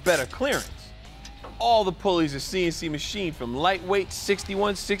top for better clearance. All the pulleys are CNC machined from lightweight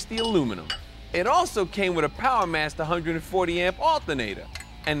 6160 aluminum. It also came with a PowerMaster 140 amp alternator.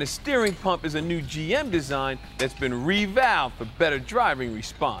 And the steering pump is a new GM design that's been revalved for better driving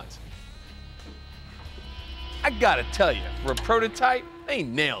response. I gotta tell you, for a prototype, they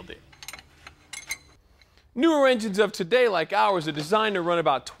nailed it. Newer engines of today, like ours, are designed to run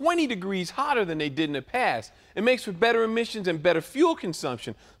about 20 degrees hotter than they did in the past. It makes for better emissions and better fuel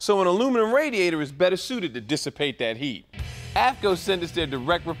consumption, so an aluminum radiator is better suited to dissipate that heat. AFCO sent us their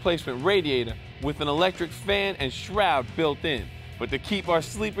direct replacement radiator with an electric fan and shroud built in. But to keep our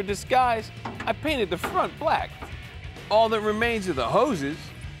sleeper disguise, I painted the front black. All that remains are the hoses,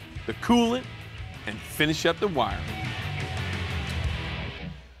 the coolant, and finish up the wiring.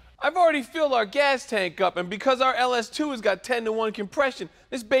 I've already filled our gas tank up, and because our LS2 has got 10-to-1 compression,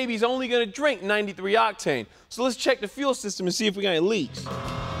 this baby's only gonna drink 93 octane. So let's check the fuel system and see if we got any leaks.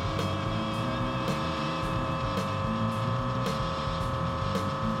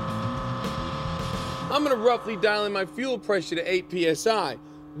 I'm gonna roughly dial in my fuel pressure to 8 PSI.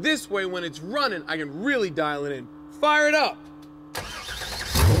 This way, when it's running, I can really dial it in. Fire it up.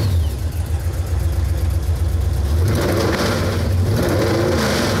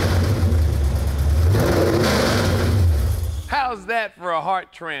 How's that for a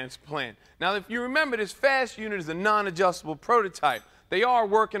heart transplant? Now, if you remember, this fast unit is a non-adjustable prototype. They are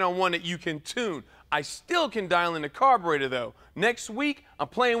working on one that you can tune. I still can dial in the carburetor, though. Next week, I'm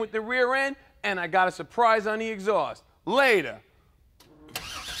playing with the rear end, and I got a surprise on the exhaust. Later.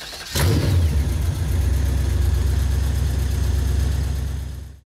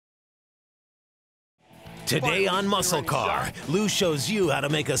 Today on Muscle Car, Lou shows you how to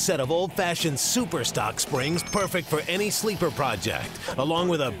make a set of old-fashioned super stock springs perfect for any sleeper project, along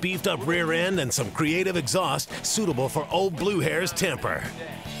with a beefed-up rear end and some creative exhaust suitable for old Blue Hair's temper.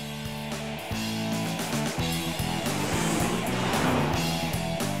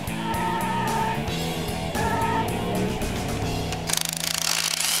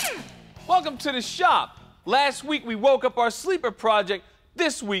 Welcome to the shop. Last week we woke up our sleeper project.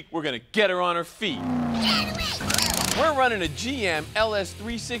 This week we're gonna get her on her feet. We're running a GM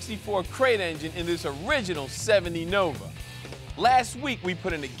LS364 crate engine in this original 70 Nova. Last week we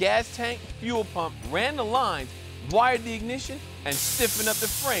put in a gas tank, fuel pump, ran the lines, wired the ignition, and stiffened up the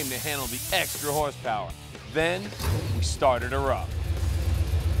frame to handle the extra horsepower. Then we started her up.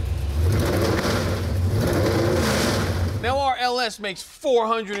 Now our LS makes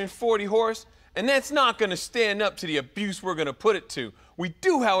 440 horse, and that's not gonna stand up to the abuse we're gonna put it to. We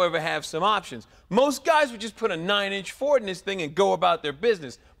do, however, have some options. Most guys would just put a 9-inch Ford in this thing and go about their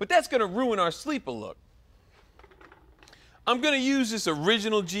business, but that's gonna ruin our sleeper look. I'm gonna use this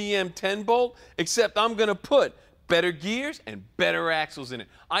original GM 10-bolt, except I'm gonna put better gears and better axles in it.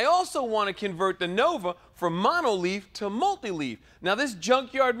 I also wanna convert the Nova from monoleaf to multi-leaf. Now this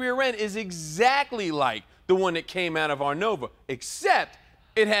junkyard rear end is exactly like the one that came out of our Nova, except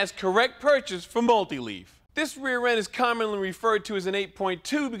it has correct purchase for multi-leaf. This rear end is commonly referred to as an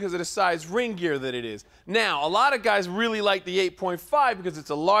 8.2 because of the size ring gear that it is. Now, a lot of guys really like the 8.5 because it's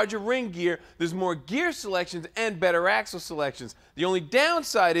a larger ring gear, there's more gear selections and better axle selections. The only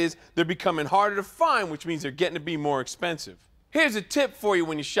downside is they're becoming harder to find, which means they're getting to be more expensive. Here's a tip for you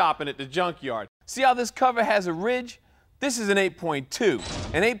when you're shopping at the junkyard. See how this cover has a ridge? This is an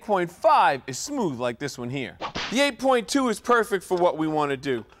 8.2. An 8.5 is smooth like this one here. The 8.2 is perfect for what we want to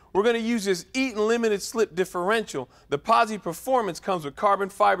do. We're going to use this Eaton limited slip differential. The Posi Performance comes with carbon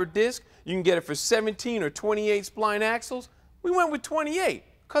fiber disc. You can get it for 17 or 28 spline axles. We went with 28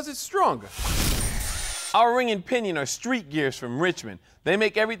 because it's stronger. Our ring and pinion are street gears from Richmond. They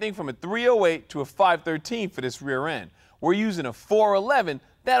make everything from a 308 to a 513 for this rear end. We're using a 411.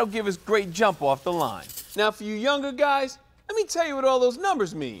 That'll give us great jump off the line. Now for you younger guys, let me tell you what all those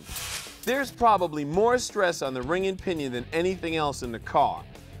numbers mean. There's probably more stress on the ring and pinion than anything else in the car,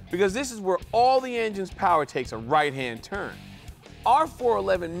 because this is where all the engine's power takes a right-hand turn. Our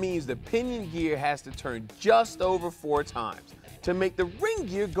 411 means the pinion gear has to turn just over 4 times to make the ring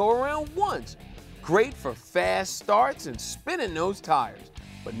gear go around once. Great for fast starts and spinning those tires,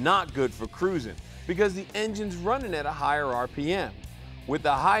 but not good for cruising because the engine's running at a higher RPM. With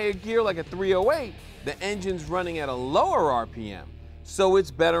the higher gear like a 308, the engine's running at a lower RPM, so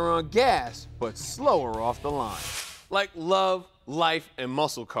it's better on gas, but slower off the line. Like love, life, and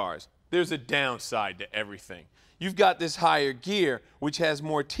muscle cars, there's a downside to everything. You've got this higher gear, which has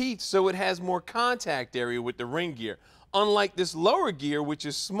more teeth, so it has more contact area with the ring gear. Unlike this lower gear, which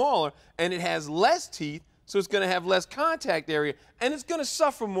is smaller, and it has less teeth, so it's going to have less contact area, and it's going to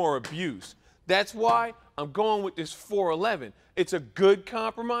suffer more abuse. That's why I'm going with this 411. It's a good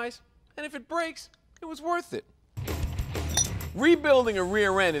compromise, and if it breaks, it was worth it. Rebuilding a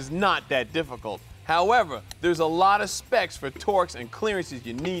rear end is not that difficult. However, there's a lot of specs for torques and clearances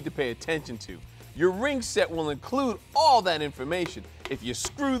you need to pay attention to. Your ring set will include all that information. If you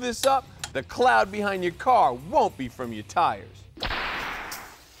screw this up, the cloud behind your car won't be from your tires.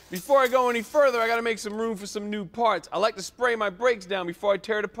 Before I go any further, I gotta make some room for some new parts. I like to spray my brakes down before I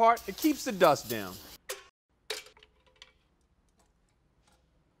tear it apart. It keeps the dust down.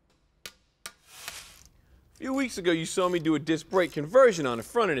 A few weeks ago, you saw me do a disc brake conversion on the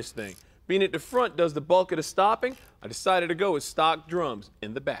front of this thing. Being at the front does the bulk of the stopping, I decided to go with stock drums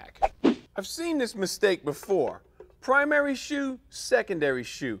in the back. I've seen this mistake before. Primary shoe, secondary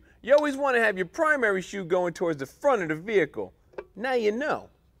shoe. You always want to have your primary shoe going towards the front of the vehicle. Now you know.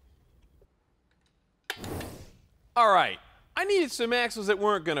 All right, I needed some axles that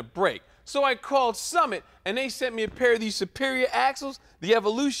weren't going to break, so I called Summit, and they sent me a pair of these Superior axles, the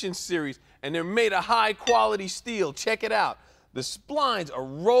Evolution series, and they're made of high-quality steel. Check it out. The splines are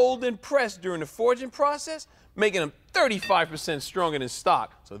rolled and pressed during the forging process, making them 35% stronger than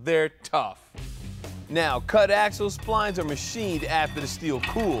stock, so they're tough. Now, cut axle splines are machined after the steel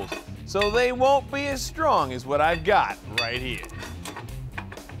cools, so they won't be as strong as what I've got right here.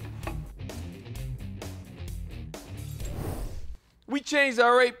 We changed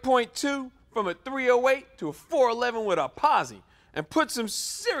our 8.2 from a 308 to a 411 with our Posi and put some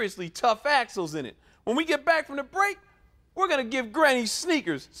seriously tough axles in it. When we get back from the break, we're gonna give Granny's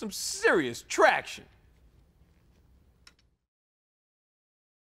sneakers some serious traction.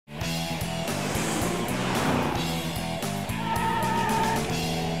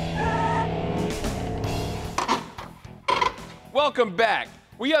 Welcome back.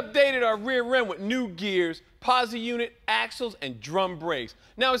 We updated our rear end with new gears, Posi unit, axles, and drum brakes.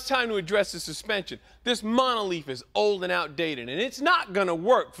 Now it's time to address the suspension. This monoleaf is old and outdated, and it's not gonna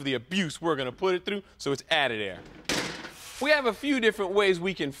work for the abuse we're gonna put it through, so it's added air. We have a few different ways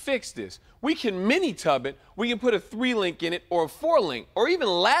we can fix this. We can mini tub it, we can put a 3-link in it, or a 4-link, or even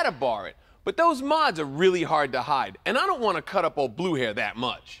ladder bar it. But those mods are really hard to hide, and I don't want to cut up old blue hair that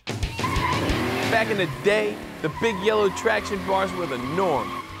much. Back in the day, the big yellow traction bars were the norm.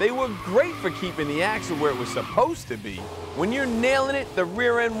 They were great for keeping the axle where it was supposed to be. When you're nailing it, the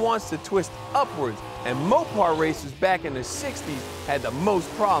rear end wants to twist upwards, and Mopar racers back in the 60s had the most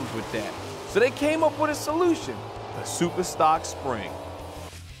problems with that. So they came up with a solution, the super stock spring.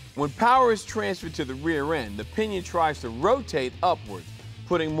 When power is transferred to the rear end, the pinion tries to rotate upwards,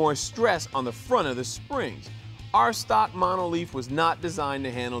 putting more stress on the front of the springs. Our stock monoleaf was not designed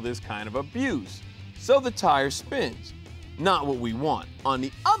to handle this kind of abuse, so the tire spins. Not what we want. On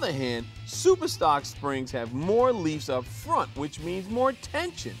the other hand, super stock springs have more leaves up front, which means more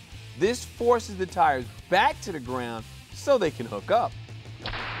tension. This forces the tires back to the ground so they can hook up.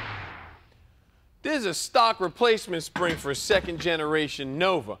 There's a stock replacement spring for a 2nd generation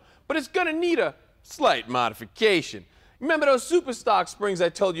Nova, but it's gonna need a slight modification. Remember those super stock springs I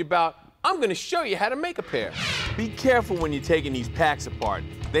told you about? I'm going to show you how to make a pair. Be careful when you're taking these packs apart.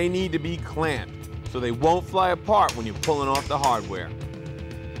 They need to be clamped so they won't fly apart when you're pulling off the hardware.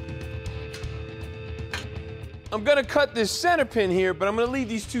 I'm going to cut this center pin here, but I'm going to leave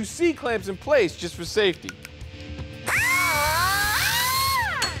these two C-clamps in place just for safety.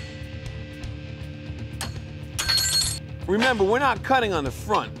 Remember, we're not cutting on the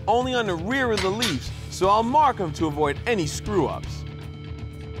front, only on the rear of the leaves, so I'll mark them to avoid any screw-ups.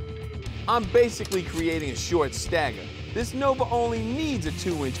 I'm basically creating a short stagger. This Nova only needs a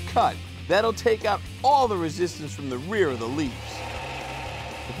 2-inch cut. That'll take out all the resistance from the rear of the leaves.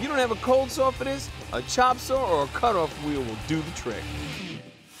 If you don't have a cold saw for this, a chop saw or a cutoff wheel will do the trick.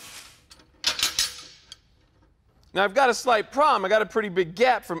 Now I've got a slight problem. I got a pretty big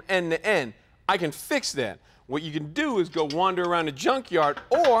gap from end to end. I can fix that. What you can do is go wander around the junkyard,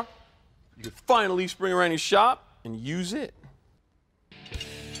 or you can find a leaf spring around your shop and use it.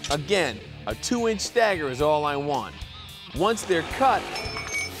 Again, a 2-inch stagger is all I want. Once they're cut,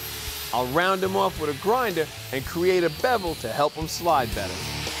 I'll round them off with a grinder and create a bevel to help them slide better.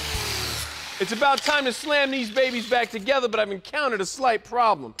 It's about time to slam these babies back together, but I've encountered a slight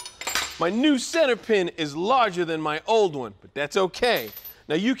problem. My new center pin is larger than my old one, but that's okay.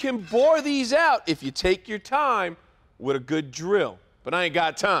 Now you can bore these out if you take your time with a good drill, but I ain't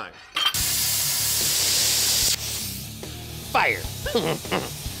got time. Fire!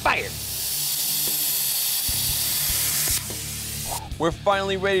 Fire! We're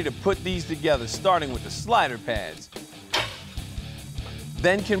finally ready to put these together, starting with the slider pads.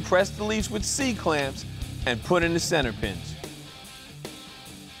 Then compress the leaves with C-clamps and put in the center pins.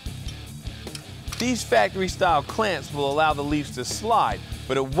 These factory-style clamps will allow the leaves to slide,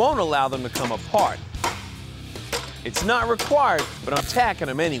 but it won't allow them to come apart. It's not required, but I'm tacking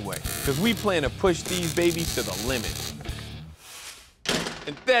them anyway, because we plan to push these babies to the limit.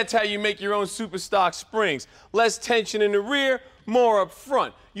 And that's how you make your own super stock springs. Less tension in the rear, more up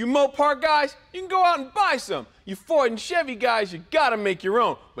front. You Mopar guys, you can go out and buy some. You Ford and Chevy guys, you gotta make your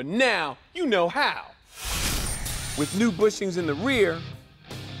own. But now, you know how. With new bushings in the rear,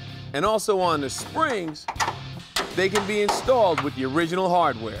 and also on the springs, they can be installed with the original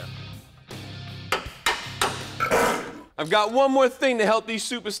hardware. I've got one more thing to help these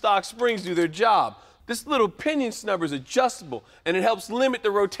super stock springs do their job. This little pinion snubber is adjustable, and it helps limit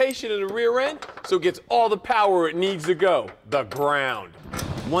the rotation of the rear end, so it gets all the power it needs to go, the ground.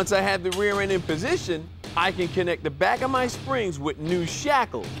 Once I have the rear end in position, I can connect the back of my springs with new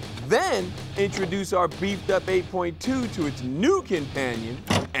shackles, then introduce our beefed up 8.2 to its new companion,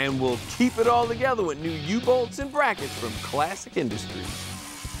 and we'll keep it all together with new U-bolts and brackets from Classic Industries.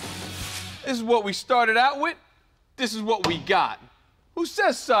 This is what we started out with. This is what we got. Who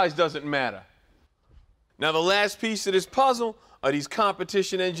says size doesn't matter? Now the last piece of this puzzle are these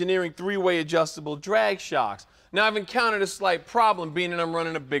competition engineering 3-way adjustable drag shocks. Now I've encountered a slight problem being that I'm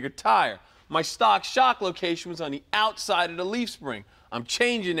running a bigger tire. My stock shock location was on the outside of the leaf spring. I'm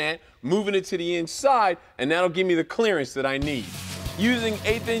changing that, moving it to the inside, and that'll give me the clearance that I need. Using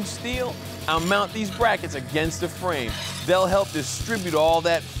 1/8-inch steel, I'll mount these brackets against the frame. They'll help distribute all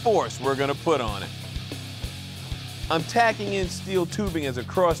that force we're gonna put on it. I'm tacking in steel tubing as a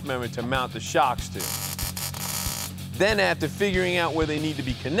cross member to mount the shocks to. Then after figuring out where they need to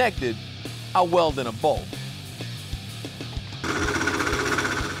be connected, I'll weld in a bolt.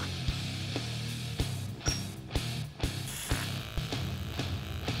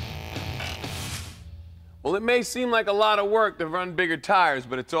 Well, it may seem like a lot of work to run bigger tires,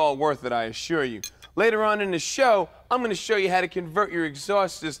 but it's all worth it, I assure you. Later on in the show, I'm going to show you how to convert your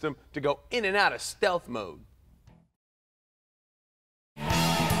exhaust system to go in and out of stealth mode.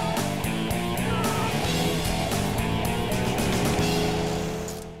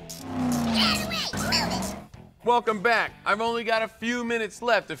 Welcome back. I've only got a few minutes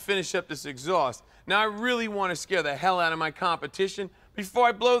left to finish up this exhaust. Now, I really want to scare the hell out of my competition before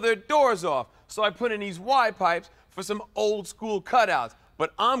I blow their doors off, so I put in these Y-pipes for some old school cutouts,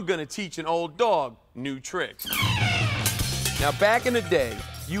 but I'm gonna teach an old dog new tricks. Now, back in the day,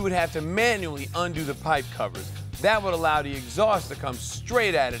 you would have to manually undo the pipe covers. That would allow the exhaust to come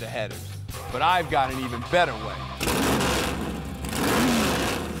straight out of the headers, but I've got an even better way.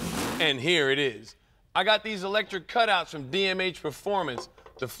 And here it is. I got these electric cutouts from DMH Performance.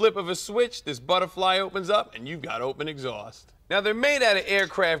 The flip of a switch, this butterfly opens up, and you've got open exhaust. Now, they're made out of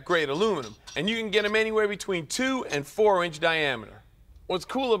aircraft-grade aluminum, and you can get them anywhere between 2 and 4-inch diameter. What's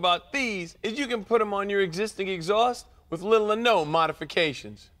cool about these is you can put them on your existing exhaust with little or no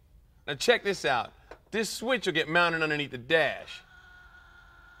modifications. Now, check this out. This switch will get mounted underneath the dash.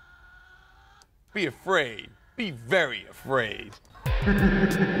 Be afraid. Be very afraid.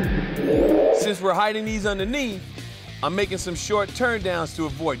 Since we're hiding these underneath, I'm making some short turn downs to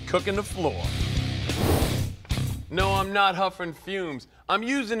avoid cooking the floor. No, I'm not huffing fumes. I'm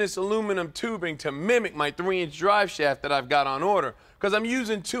using this aluminum tubing to mimic my 3-inch drive shaft that I've got on order. Because I'm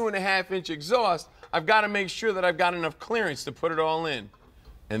using 2.5-inch exhaust, I've got to make sure that I've got enough clearance to put it all in.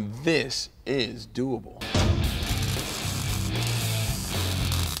 And this is doable.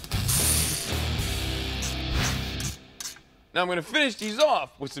 Now I'm gonna finish these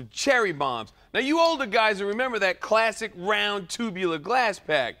off with some cherry bombs. Now you older guys will remember that classic round tubular glass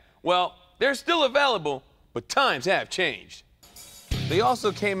pack. Well, they're still available, but times have changed. They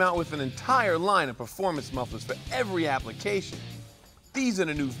also came out with an entire line of performance mufflers for every application. These are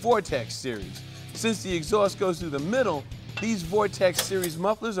the new Vortex series. Since the exhaust goes through the middle, these Vortex series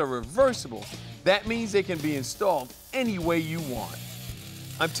mufflers are reversible. That means they can be installed any way you want.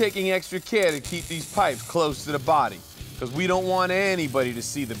 I'm taking extra care to keep these pipes close to the body, because we don't want anybody to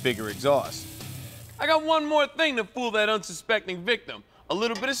see the bigger exhaust. I got one more thing to fool that unsuspecting victim, a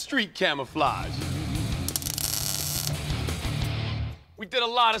little bit of street camouflage. We did a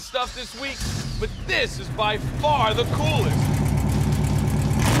lot of stuff this week, but this is by far the coolest.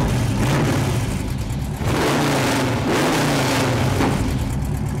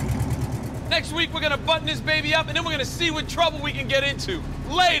 Next week, we're gonna button this baby up, and then we're gonna see what trouble we can get into.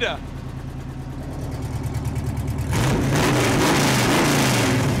 Later.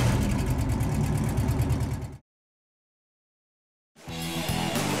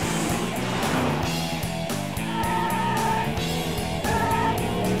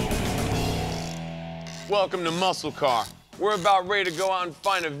 Welcome to Muscle Car. We're about ready to go out and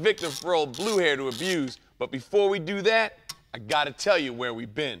find a victim for old Blue Hair to abuse. But before we do that, I gotta tell you where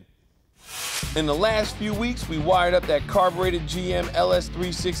we've been. In the last few weeks, we wired up that carbureted GM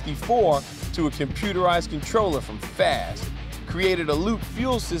LS364 to a computerized controller from Fast, created a loop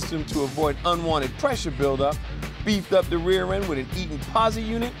fuel system to avoid unwanted pressure buildup, beefed up the rear end with an Eaton Posi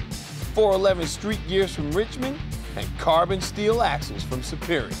unit, 411 street gears from Richmond, and carbon steel axles from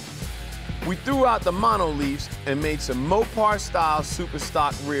Superior. We threw out the mono leaves and made some Mopar-style super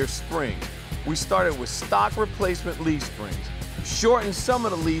stock rear springs. We started with stock replacement leaf springs, shortened some of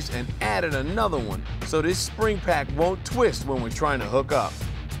the leaves and added another one so this spring pack won't twist when we're trying to hook up.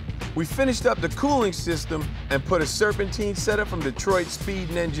 We finished up the cooling system and put a serpentine setup from Detroit Speed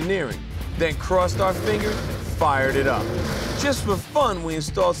and Engineering, then crossed our fingers and fired it up. Just for fun, we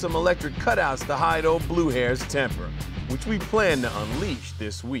installed some electric cutouts to hide old Blue Hair's temper, which we plan to unleash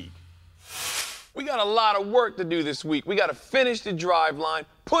this week. We got a lot of work to do this week. We got to finish the drive line,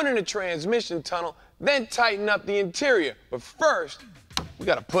 put in a transmission tunnel, then tighten up the interior. But first, we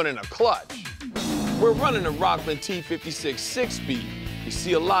got to put in a clutch. We're running a Rockland T56 6-speed. You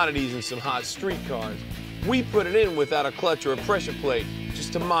see a lot of these in some hot street cars. We put it in without a clutch or a pressure plate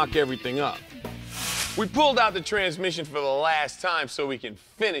just to mock everything up. We pulled out the transmission for the last time so we can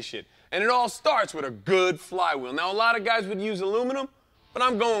finish it. And it all starts with a good flywheel. Now, a lot of guys would use aluminum, but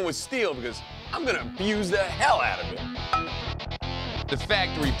I'm going with steel because I'm gonna abuse the hell out of it. The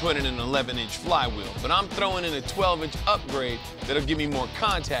factory put in an 11-inch flywheel, but I'm throwing in a 12-inch upgrade that'll give me more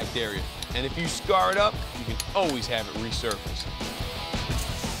contact area. And if you scar it up, you can always have it resurfaced.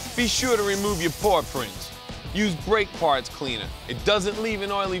 Be sure to remove your paw prints. Use brake parts cleaner. It doesn't leave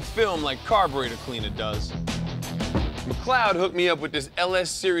an oily film like carburetor cleaner does. McLeod hooked me up with this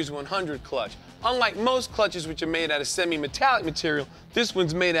LS Series 100 clutch. Unlike most clutches which are made out of semi-metallic material, this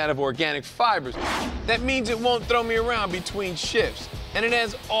one's made out of organic fibers. That means it won't throw me around between shifts, and it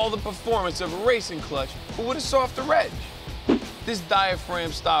has all the performance of a racing clutch, but with a softer edge. This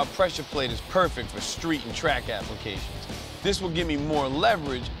diaphragm-style pressure plate is perfect for street and track applications. This will give me more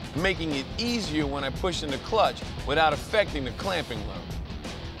leverage, making it easier when I push in the clutch without affecting the clamping load.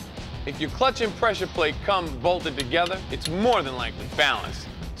 If your clutch and pressure plate come bolted together, it's more than likely balanced.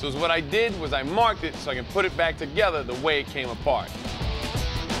 So what I did was I marked it so I can put it back together the way it came apart.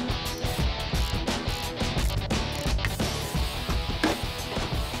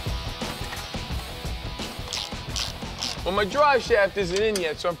 Well, my drive shaft isn't in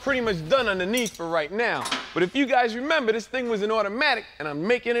yet, so I'm pretty much done underneath for right now. But if you guys remember, this thing was an automatic, and I'm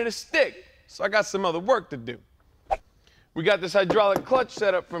making it a stick, so I got some other work to do. We got this hydraulic clutch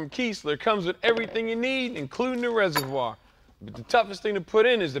setup from Kiesler. It comes with everything you need, including the reservoir. But the toughest thing to put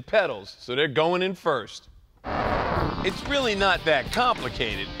in is the pedals, so they're going in first. It's really not that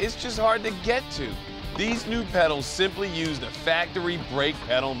complicated. It's just hard to get to. These new pedals simply use the factory brake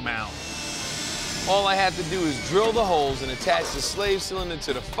pedal mount. All I have to do is drill the holes and attach the slave cylinder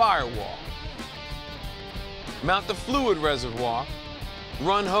to the firewall. Mount the fluid reservoir,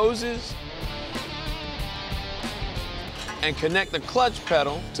 run hoses, and connect the clutch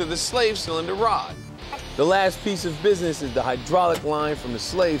pedal to the slave cylinder rod. The last piece of business is the hydraulic line from the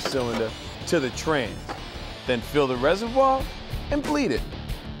slave cylinder to the trans. Then fill the reservoir and bleed it.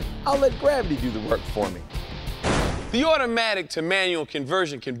 I'll let gravity do the work for me. The automatic to manual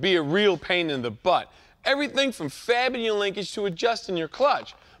conversion can be a real pain in the butt. Everything from fabbing your linkage to adjusting your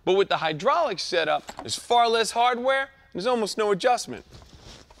clutch. But with the hydraulic setup, there's far less hardware, and there's almost no adjustment.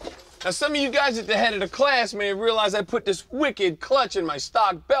 Now, some of you guys at the head of the class may have realized I put this wicked clutch in my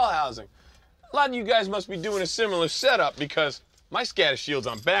stock bell housing. A lot of you guys must be doing a similar setup because my scatter shield's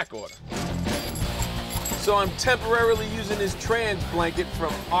on back order. So I'm temporarily using this trans blanket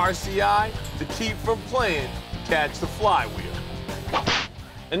from RCI to keep from playing Catch the Flywheel.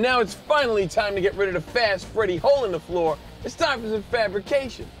 And now it's finally time to get rid of the Fast Freddy hole in the floor. It's time for some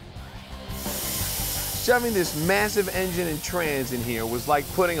fabrication. Shoving this massive engine and trans in here was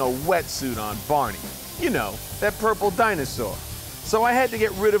like putting a wetsuit on Barney. You know, that purple dinosaur. So I had to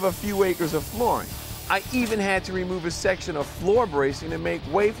get rid of a few acres of flooring. I even had to remove a section of floor bracing to make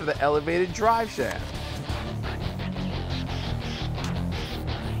way for the elevated drive shaft.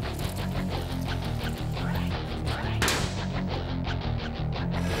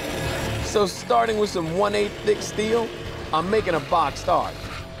 So starting with some 1/8 thick steel, I'm making a boxed arch.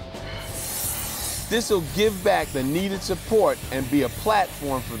 This'll give back the needed support and be a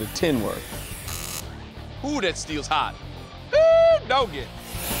platform for the tin work. Ooh, that steel's hot. Ooh, don't get.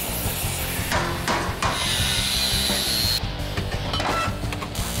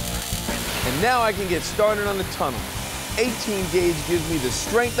 And now I can get started on the tunnel. 18 gauge gives me the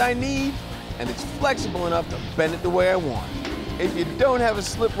strength I need, and it's flexible enough to bend it the way I want. If you don't have a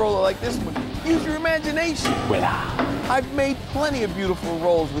slip roller like this one, use your imagination. I've made plenty of beautiful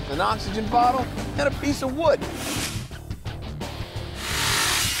rolls with an oxygen bottle and a piece of wood.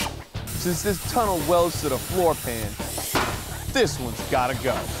 Since this tunnel welds to the floor pan, this one's gotta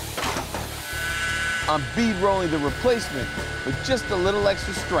go. I'm bead rolling the replacement with just a little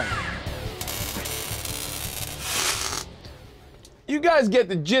extra strength. You guys get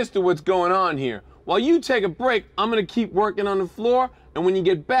the gist of what's going on here. While you take a break, I'm gonna keep working on the floor, and when you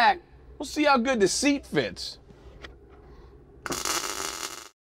get back, we'll see how good the seat fits.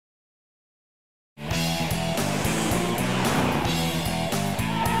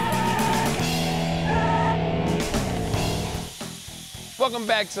 Welcome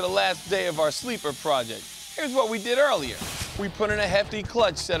back to the last day of our sleeper project. Here's what we did earlier. We put in a hefty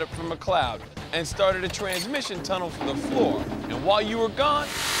clutch setup from McLeod and started a transmission tunnel for the floor. And while you were gone,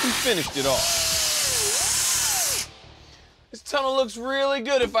 we finished it off. This tunnel looks really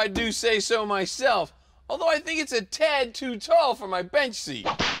good if I do say so myself, although I think it's a tad too tall for my bench seat.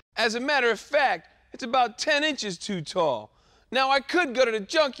 As a matter of fact, it's about 10 inches too tall. Now, I could go to the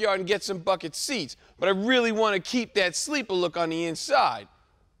junkyard and get some bucket seats, but I really want to keep that sleeper look on the inside.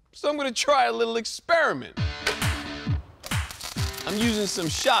 So I'm going to try a little experiment. I'm using some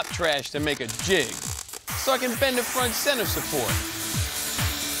shop trash to make a jig, so I can bend the front center support.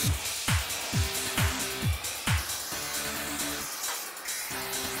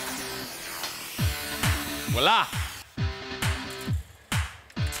 Voila!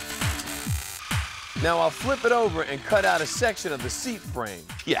 Now I'll flip it over and cut out a section of the seat frame.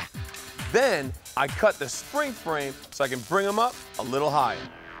 Yeah. Then I cut the spring frame so I can bring them up a little higher.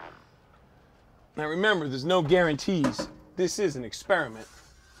 Now remember, there's no guarantees. This is an experiment.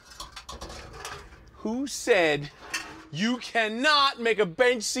 Who said you cannot make a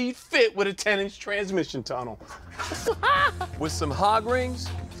bench seat fit with a 10-inch transmission tunnel? With some hog rings,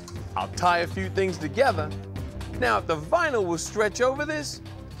 I'll tie a few things together. Now, if the vinyl will stretch over this,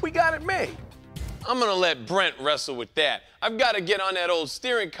 we got it made. I'm gonna let Brent wrestle with that. I've got to get on that old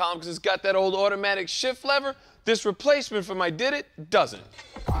steering column because it's got that old automatic shift lever. This replacement for my Did It doesn't.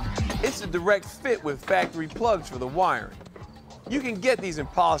 It's a direct fit with factory plugs for the wiring. You can get these in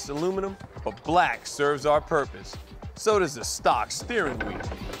polished aluminum, but black serves our purpose. So does the stock steering wheel.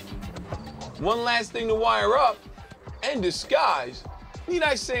 One last thing to wire up and disguise. Need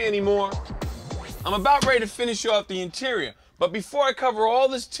I say any more? I'm about ready to finish off the interior, but before I cover all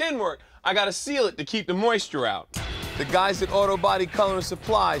this tin work, I gotta seal it to keep the moisture out. The guys at Auto Body Color and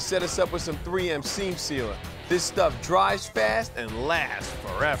Supply set us up with some 3M seam sealer. This stuff dries fast and lasts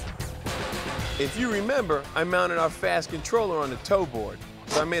forever. If you remember, I mounted our fast controller on the toe board,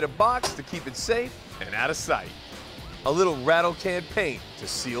 so I made a box to keep it safe and out of sight. A little rattle can paint to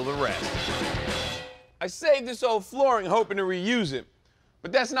seal the rest. I saved this old flooring hoping to reuse it,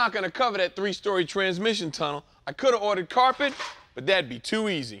 but that's not gonna cover that 3-story transmission tunnel. I could have ordered carpet, but that'd be too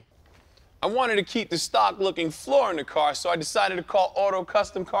easy. I wanted to keep the stock-looking floor in the car, so I decided to call Auto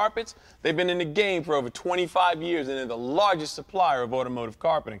Custom Carpets. They've been in the game for over 25 years, and they're the largest supplier of automotive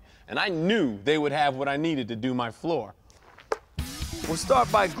carpeting. And I knew they would have what I needed to do my floor. We'll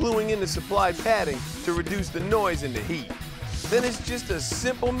start by gluing in the supplied padding to reduce the noise and the heat. Then it's just a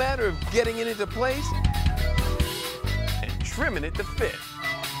simple matter of getting it into place and trimming it to fit.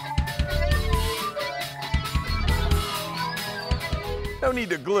 No need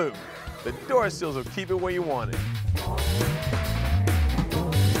to glue. The door sills will keep it where you want it.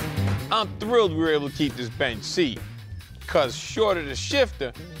 I'm thrilled we were able to keep this bench seat, because short of the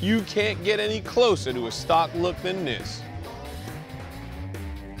shifter, you can't get any closer to a stock look than this.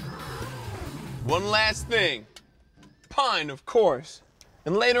 One last thing, pine, of course.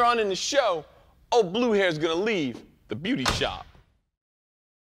 And later on in the show, old Blue Hair's gonna leave the beauty shop.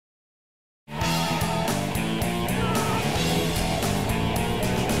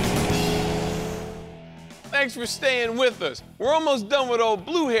 Thanks for staying with us. We're almost done with old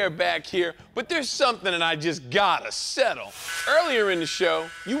Blue Hair back here, but there's something that I just gotta settle. Earlier in the show,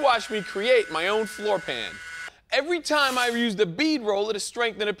 you watched me create my own floor pan. Every time I used a bead roller to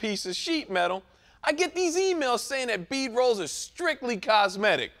strengthen a piece of sheet metal, I get these emails saying that bead rolls are strictly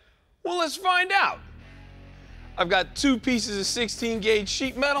cosmetic. Well, let's find out. I've got 2 pieces of 16 gauge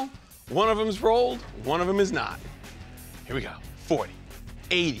sheet metal. One of them's rolled, one of them is not. Here we go. 40,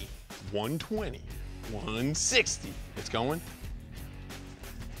 80, 120. 160. It's going.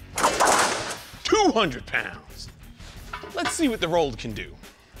 200 pounds. Let's see what the rolled can do.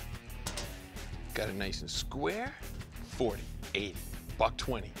 Got it nice and square. 40, 80,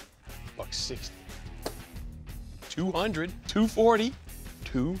 $120, $160, 200, 240,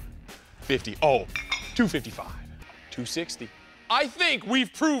 250. Oh, 255, 260. I think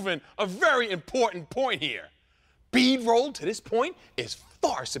we've proven a very important point here. Bead rolled to this point is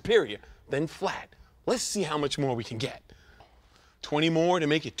far superior than flat. Let's see how much more we can get. 20 more to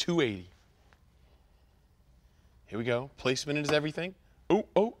make it 280. Here we go. Placement is everything. Oh,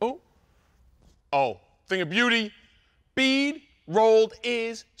 oh, oh. Oh, thing of beauty. Bead rolled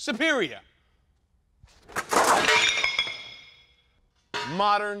is superior.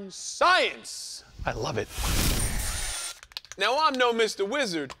 Modern science. I love it. Now, I'm no Mr.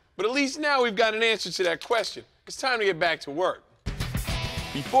 Wizard, but at least now we've got an answer to that question. It's time to get back to work.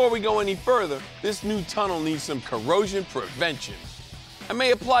 Before we go any further, this new tunnel needs some corrosion prevention. I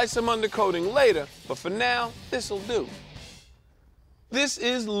may apply some undercoating later, but for now, this'll do. This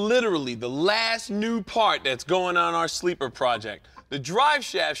is literally the last new part that's going on our sleeper project. The drive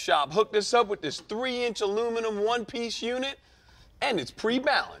shaft shop hooked us up with this 3-inch aluminum one-piece unit, and it's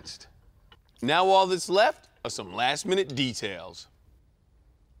pre-balanced. Now all that's left are some last-minute details.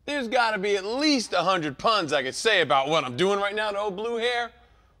 There's gotta be at least 100 puns I could say about what I'm doing right now to old Blue Hair,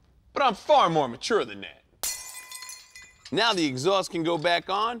 but I'm far more mature than that. Now the exhaust can go back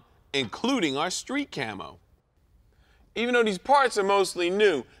on, including our street camo. Even though these parts are mostly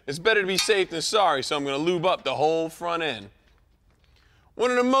new, it's better to be safe than sorry, so I'm gonna lube up the whole front end.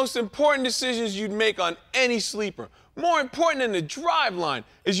 One of the most important decisions you'd make on any sleeper, more important than the driveline,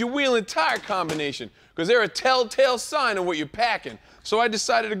 is your wheel and tire combination, because they're a telltale sign of what you're packing. So I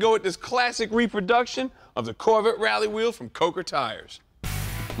decided to go with this classic reproduction of the Corvette rally wheel from Coker Tires.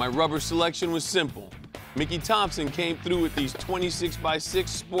 My rubber selection was simple. Mickey Thompson came through with these 26x6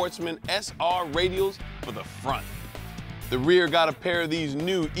 Sportsman SR radials for the front. The rear got a pair of these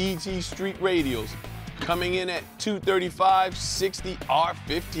new ET Street radials, coming in at 235/60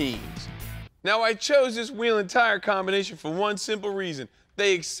 R15s. Now I chose this wheel and tire combination for one simple reason.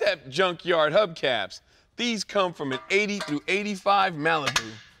 They accept junkyard hubcaps. These come from an 80 through 85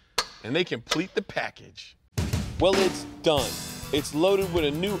 Malibu, and they complete the package. Well, it's done. It's loaded with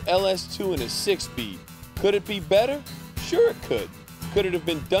a new LS2 and a 6-speed. Could it be better? Sure it could. Could it have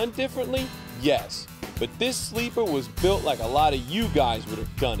been done differently? Yes. But this sleeper was built like a lot of you guys would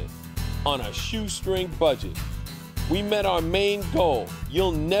have done it, on a shoestring budget. We met our main goal.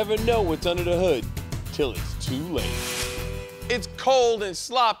 You'll never know what's under the hood till it's too late. It's cold and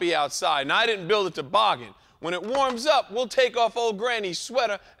sloppy outside, and I didn't build a toboggan. When it warms up, we'll take off old Granny's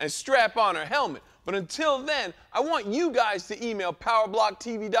sweater and strap on her helmet. But until then, I want you guys to email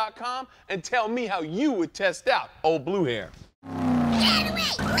powerblocktv.com and tell me how you would test out old Blue Hair. Get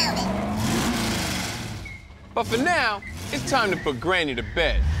away, move it. But for now, it's time to put Granny to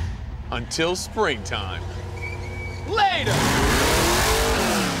bed. Until springtime. Later!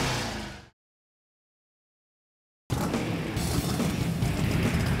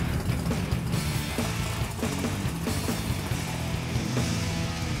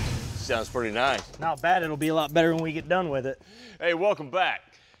 Sounds pretty nice. Not bad. It'll be a lot better when we get done with it. Hey, welcome back.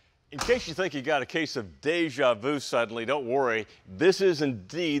 In case you think you got a case of deja vu suddenly, don't worry. This is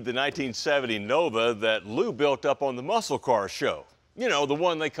indeed the 1970 Nova that Lou built up on the muscle car show. You know, the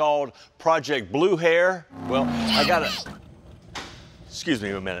one they called Project Blue Hair. Well, I got it. Excuse me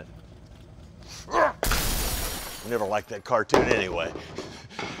a minute. Never liked that cartoon anyway.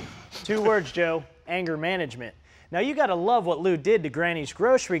 2 words, Joe. Anger management. Now you gotta love what Lou did to Granny's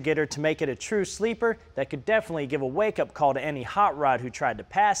grocery getter to make it a true sleeper that could definitely give a wake-up call to any hot rod who tried to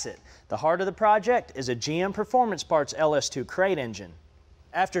pass it. The heart of the project is a GM Performance Parts LS2 crate engine.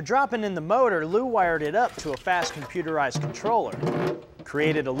 After dropping in the motor, Lou wired it up to a fast computerized controller,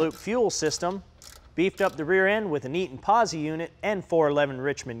 created a loop fuel system, beefed up the rear end with an Eaton posi unit and 411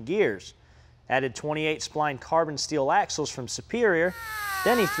 Richmond gears, added 28 spline carbon steel axles from Superior.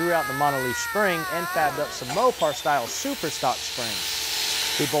 Then he threw out the monoleaf spring and fabbed up some Mopar-style super stock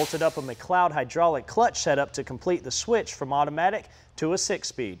springs. He bolted up a McLeod hydraulic clutch setup to complete the switch from automatic to a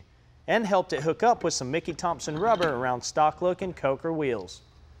 6-speed, and helped it hook up with some Mickey Thompson rubber around stock-looking Coker wheels.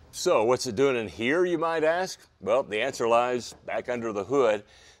 So, what's it doing in here, you might ask? Well, the answer lies back under the hood.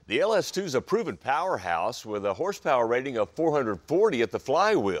 The LS2 is a proven powerhouse with a horsepower rating of 440 at the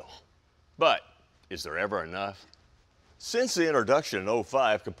flywheel. But is there ever enough? Since the introduction in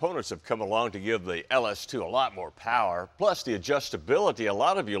 05, components have come along to give the LS2 a lot more power, plus the adjustability a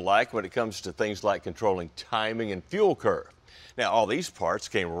lot of you like when it comes to things like controlling timing and fuel curve. Now, all these parts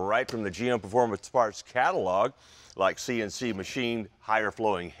came right from the GM Performance Parts catalog, like CNC machined higher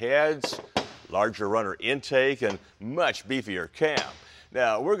flowing heads, larger runner intake, and much beefier cam.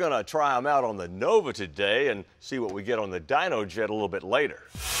 Now, we're going to try them out on the Nova today and see what we get on the Dyno Jet a little bit later.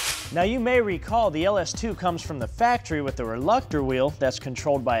 Now you may recall the LS2 comes from the factory with a reluctor wheel that's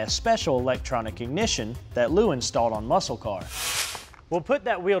controlled by a special electronic ignition that Lou installed on Muscle Car. We'll put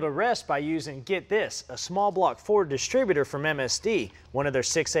that wheel to rest by using, get this, a small block Ford distributor from MSD, one of their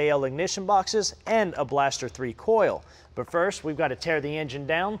 6AL ignition boxes, and a Blaster 3 coil. But first, we've got to tear the engine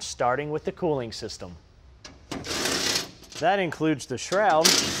down, starting with the cooling system. That includes the shroud,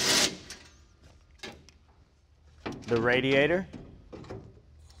 the radiator,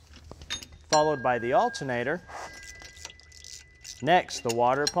 followed by the alternator, next the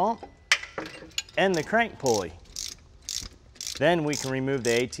water pump, and the crank pulley. Then we can remove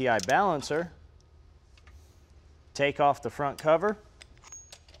the ATI balancer, take off the front cover,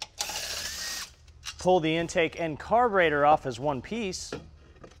 pull the intake and carburetor off as one piece,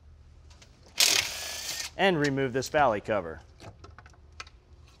 and remove this valley cover.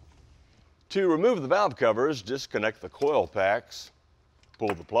 To remove the valve covers, disconnect the coil packs,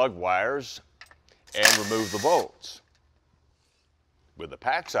 pull the plug wires, and remove the bolts. With the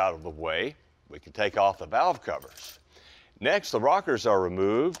packs out of the way, we can take off the valve covers. Next, the rockers are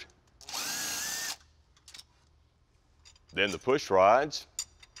removed, then the push rods.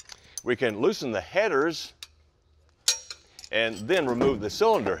 We can loosen the headers and then remove the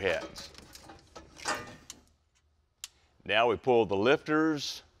cylinder heads. Now we pull the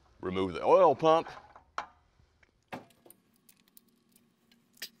lifters, remove the oil pump,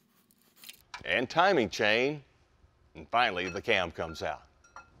 and timing chain, and finally the cam comes out.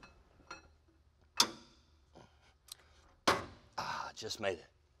 Just made it.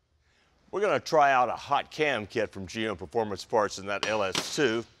 We're going to try out a hot cam kit from GM Performance Parts in that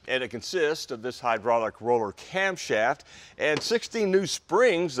LS2, and it consists of this hydraulic roller camshaft and 16 new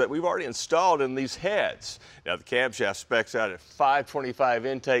springs that we've already installed in these heads. Now the camshaft specs out at 525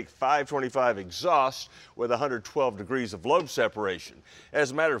 intake, 525 exhaust with 112 degrees of lobe separation. As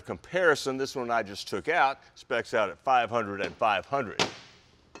a matter of comparison, this one I just took out specs out at 500 and 500.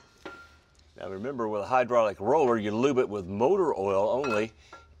 Now remember, with a hydraulic roller, you lube it with motor oil only,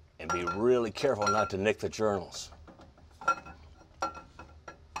 and be really careful not to nick the journals.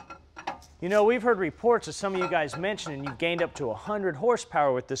 You know, we've heard reports of some of you guys mentioning you've gained up to 100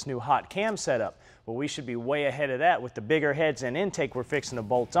 horsepower with this new hot cam setup. Well, we should be way ahead of that with the bigger heads and intake we're fixing to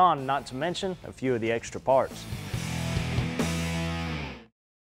bolt on, not to mention a few of the extra parts.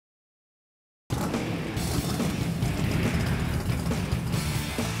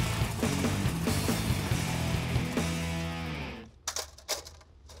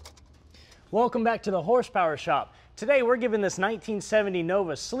 Welcome back to the Horsepower Shop. Today we're giving this 1970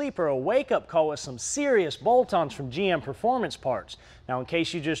 Nova Sleeper a wake-up call with some serious bolt-ons from GM Performance Parts. Now in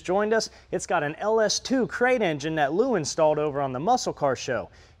case you just joined us, it's got an LS2 crate engine that Lou installed over on the Muscle Car show.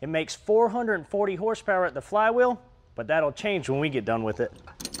 It makes 440 horsepower at the flywheel, but that'll change when we get done with it.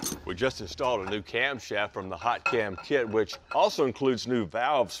 We just installed a new camshaft from the Hot Cam kit, which also includes new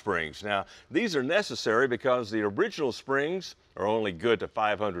valve springs. Now, these are necessary because the original springs are only good to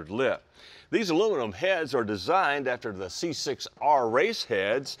 500 lift. These aluminum heads are designed after the C6R race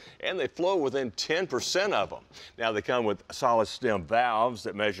heads, and they flow within 10% of them. Now they come with solid stem valves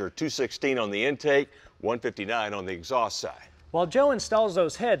that measure 216 on the intake, 159 on the exhaust side. While Joe installs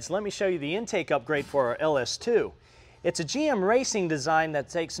those heads, let me show you the intake upgrade for our LS2. It's a GM racing design that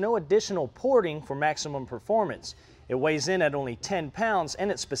takes no additional porting for maximum performance. It weighs in at only 10 pounds, and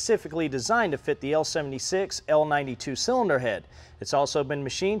it's specifically designed to fit the L76, L92 cylinder head. It's also been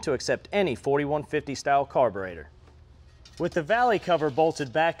machined to accept any 4150 style carburetor. With the valley cover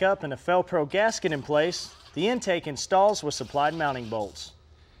bolted back up and a Felpro gasket in place, the intake installs with supplied mounting bolts.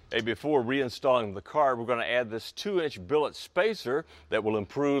 Hey, before reinstalling the car, we're going to add this 2-inch billet spacer that will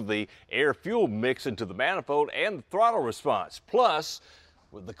improve the air-fuel mix into the manifold and the throttle response. Plus,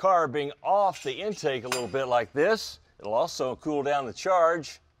 with the car being off the intake a little bit like this, it'll also cool down the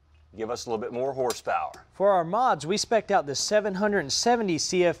charge, give us a little bit more horsepower. For our mods, we spec'd out this 770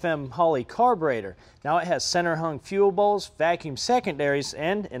 CFM Holley carburetor. Now it has center hung fuel bowls, vacuum secondaries,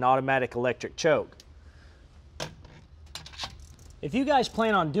 and an automatic electric choke. If you guys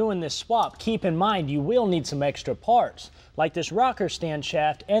plan on doing this swap, keep in mind you will need some extra parts, like this rocker stand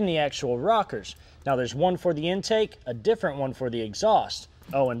shaft and the actual rockers. Now there's one for the intake, a different one for the exhaust.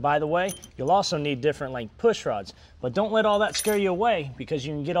 Oh, and by the way, you'll also need different length push rods, but don't let all that scare you away because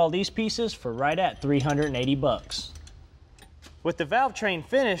you can get all these pieces for right at 380 bucks. With the valve train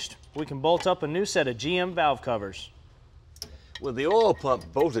finished, we can bolt up a new set of GM valve covers. With the oil pump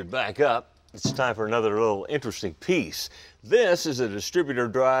bolted back up, it's time for another little interesting piece. This is a distributor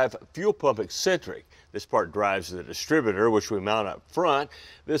drive fuel pump eccentric. This part drives the distributor, which we mount up front.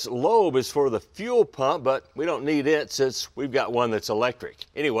 This lobe is for the fuel pump, but we don't need it since we've got one that's electric.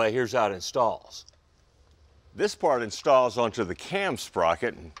 Anyway, here's how it installs. This part installs onto the cam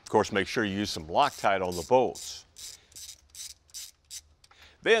sprocket, and of course make sure you use some Loctite on the bolts.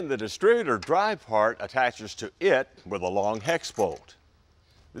 Then the distributor drive part attaches to it with a long hex bolt.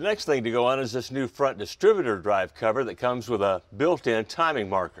 The next thing to go on is this new front distributor drive cover that comes with a built-in timing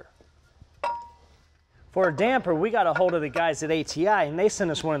marker. For a damper, we got a hold of the guys at ATI and they sent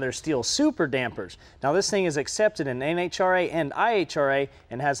us one of their steel super dampers. Now this thing is accepted in NHRA and IHRA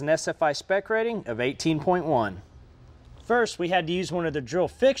and has an SFI spec rating of 18.1. First, we had to use one of the drill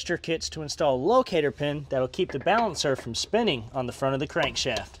fixture kits to install a locator pin that'll keep the balancer from spinning on the front of the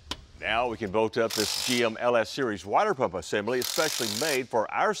crankshaft. Now we can bolt up this GM LS Series water pump assembly, especially made for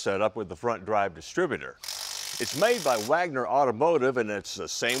our setup with the front drive distributor. It's made by Wagner Automotive, and it's the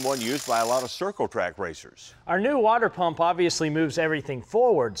same one used by a lot of circle track racers. Our new water pump obviously moves everything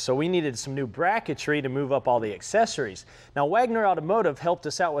forward, so we needed some new bracketry to move up all the accessories. Now Wagner Automotive helped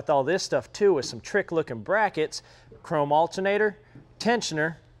us out with all this stuff too, with some trick looking brackets, chrome alternator,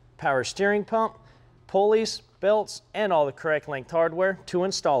 tensioner, power steering pump, pulleys, belts, and all the correct length hardware to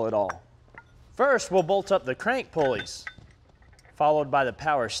install it all. First, we'll bolt up the crank pulleys, followed by the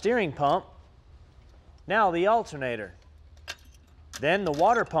power steering pump, now the alternator, then the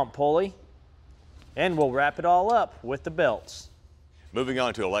water pump pulley, and we'll wrap it all up with the belts. Moving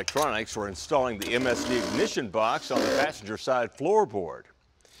on to electronics, we're installing the MSD ignition box on the passenger side floorboard.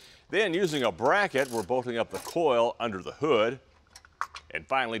 Then, using a bracket, we're bolting up the coil under the hood, and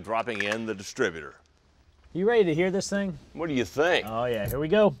finally dropping in the distributor. You ready to hear this thing? What do you think? Oh yeah, here we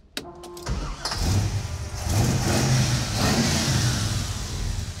go.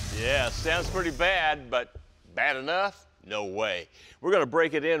 Yeah, sounds pretty bad, but bad enough? No way. We're going to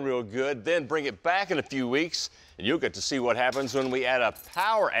break it in real good, then bring it back in a few weeks, and you'll get to see what happens when we add a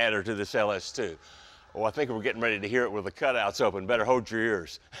power adder to this LS2. Oh, I think we're getting ready to hear it with the cutouts open. Better hold your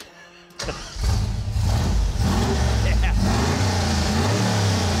ears.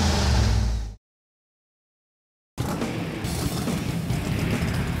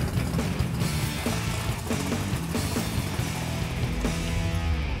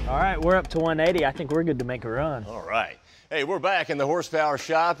 All right, we're up to 180. I think we're good to make a run. All right. Hey, we're back in the horsepower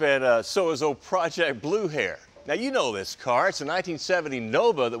shop, and so is old Project Blue Hair. Now, you know this car. It's a 1970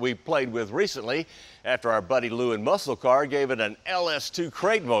 Nova that we played with recently after our buddy Lou in Muscle Car gave it an LS2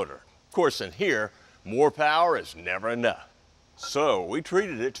 crate motor. Of course, in here, more power is never enough. So we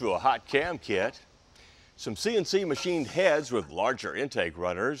treated it to a hot cam kit, some CNC machined heads with larger intake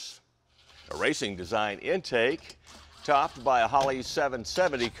runners, a racing design intake, topped by a Holley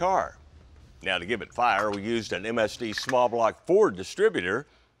 770 car. Now, to give it fire, we used an MSD small block Ford distributor,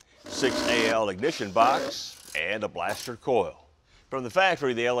 6AL ignition box, and a blaster coil. From the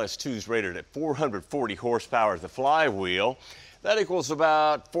factory, the LS2 is rated at 440 horsepower at the flywheel. That equals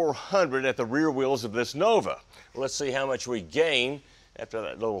about 400 at the rear wheels of this Nova. Let's see how much we gain after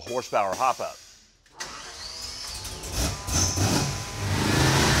that little horsepower hop up.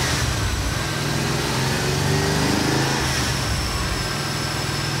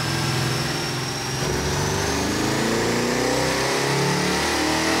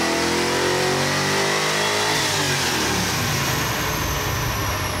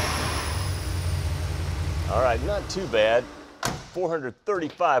 All right, not too bad.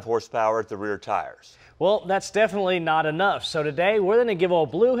 435 horsepower at the rear tires. Well, that's definitely not enough. So today we're going to give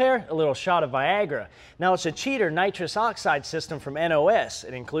old Blue Hair a little shot of Viagra. Now it's a cheater nitrous oxide system from NOS.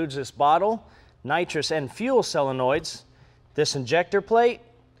 It includes this bottle, nitrous and fuel solenoids, this injector plate,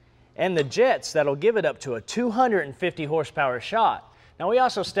 and the jets that'll give it up to a 250 horsepower shot. Now we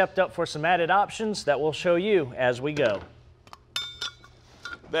also stepped up for some added options that we'll show you as we go.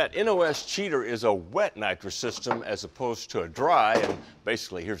 That NOS cheater is a wet nitrous system as opposed to a dry, and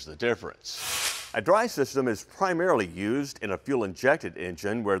basically here's the difference. A dry system is primarily used in a fuel-injected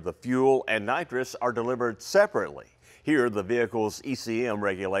engine where the fuel and nitrous are delivered separately. Here, the vehicle's ECM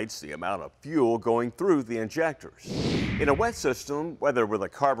regulates the amount of fuel going through the injectors. In a wet system, whether with a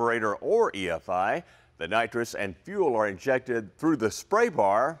carburetor or EFI, the nitrous and fuel are injected through the spray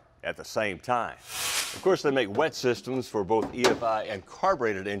bar at the same time. Of course, they make wet systems for both EFI and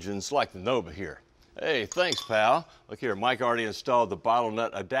carbureted engines like the Nova here. Hey, thanks, pal. Look here, Mike already installed the bottle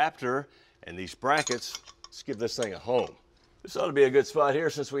nut adapter and these brackets. Let's give this thing a home. This ought to be a good spot here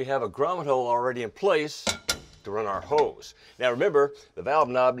since we have a grommet hole already in place to run our hose. Now remember, the valve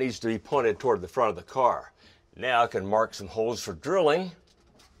knob needs to be pointed toward the front of the car. Now I can mark some holes for drilling.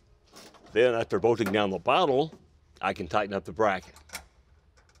 Then after bolting down the bottle, I can tighten up the bracket.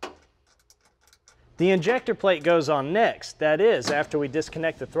 The injector plate goes on next. That is, after we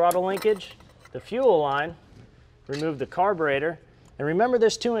disconnect the throttle linkage, the fuel line, remove the carburetor, and remember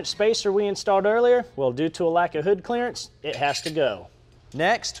this 2-inch spacer we installed earlier? Well, due to a lack of hood clearance, it has to go.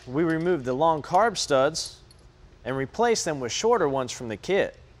 Next, we remove the long carb studs and replace them with shorter ones from the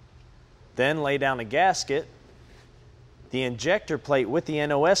kit. Then lay down a gasket, the injector plate with the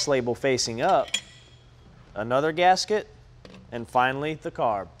NOS label facing up, another gasket, and finally the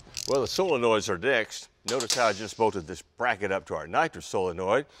carb. Well, the solenoids are next. Notice how I just bolted this bracket up to our nitrous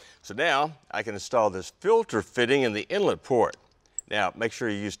solenoid. So now I can install this filter fitting in the inlet port. Now, make sure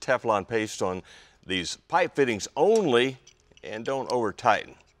you use Teflon paste on these pipe fittings only and don't over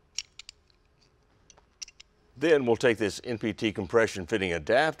tighten. Then we'll take this NPT compression fitting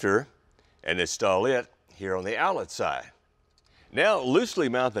adapter and install it here on the outlet side. Now, loosely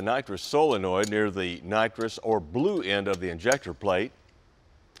mount the nitrous solenoid near the nitrous or blue end of the injector plate.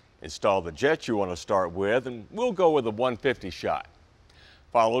 Install the jet you want to start with, and we'll go with a 150 shot,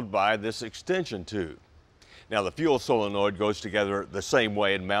 followed by this extension tube. Now the fuel solenoid goes together the same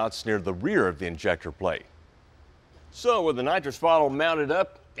way and mounts near the rear of the injector plate. So with the nitrous bottle mounted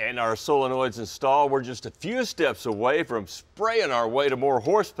up and our solenoids installed, we're just a few steps away from spraying our way to more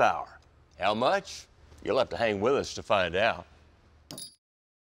horsepower. How much? You'll have to hang with us to find out.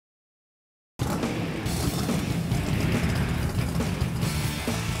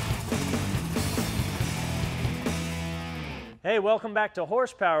 Hey, welcome back to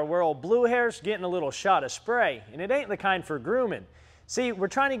Horsepower, where old Blue Hair's getting a little shot of spray, and it ain't the kind for grooming. See, we're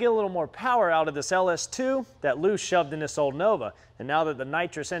trying to get a little more power out of this LS2 that Lou shoved in this old Nova, and now that the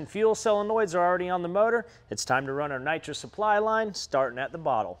nitrous and fuel solenoids are already on the motor, it's time to run our nitrous supply line, starting at the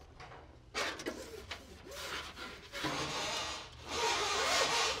bottle.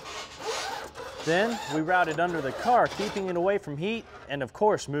 Then we route it under the car, keeping it away from heat and, of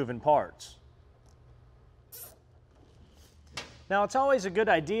course, moving parts. Now, it's always a good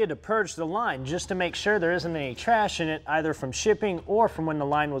idea to purge the line just to make sure there isn't any trash in it, either from shipping or from when the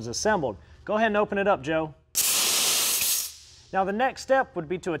line was assembled. Go ahead and open it up, Joe. Now, the next step would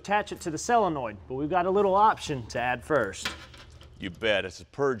be to attach it to the solenoid, but we've got a little option to add first. You bet. It's a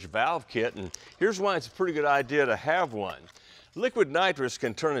purge valve kit, and here's why it's a pretty good idea to have one. Liquid nitrous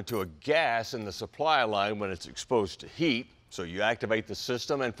can turn into a gas in the supply line when it's exposed to heat. So you activate the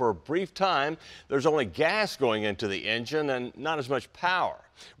system, and for a brief time, there's only gas going into the engine and not as much power.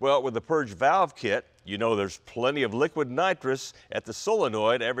 Well, with the purge valve kit, you know there's plenty of liquid nitrous at the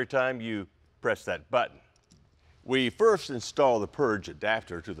solenoid every time you press that button. We first install the purge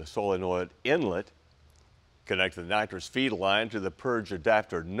adapter to the solenoid inlet, connect the nitrous feed line to the purge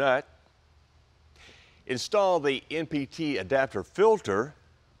adapter nut, install the NPT adapter filter.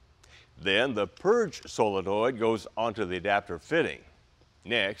 Then the purge solenoid goes onto the adapter fitting.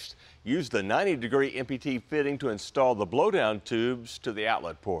 Next, use the 90-degree NPT fitting to install the blowdown tubes to the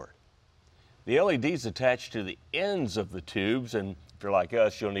outlet port. The LEDs attach to the ends of the tubes, and if you're like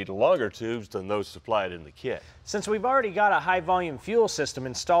us, you'll need longer tubes than those supplied in the kit. Since we've already got a high-volume fuel system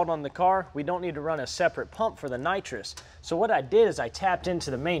installed on the car, we don't need to run a separate pump for the nitrous. So what I did is I tapped into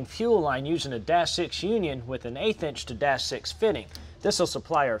the main fuel line using a -6 union with an 1/8 inch to -6 fitting. This will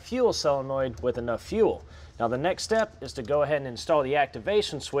supply our fuel solenoid with enough fuel. Now the next step is to go ahead and install the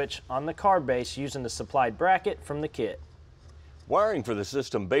activation switch on the carb base using the supplied bracket from the kit. Wiring for the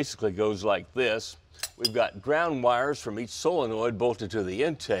system basically goes like this. We've got ground wires from each solenoid bolted to the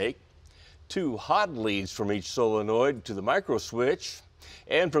intake, 2 hot leads from each solenoid to the micro switch,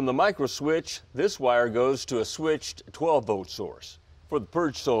 and from the micro switch, this wire goes to a switched 12-volt source. For the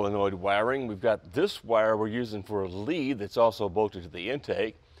purge solenoid wiring, we've got this wire we're using for a lead that's also bolted to the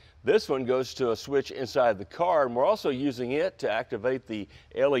intake. This one goes to a switch inside the car, and we're also using it to activate the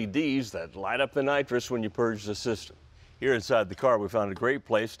LEDs that light up the nitrous when you purge the system. Here inside the car, we found a great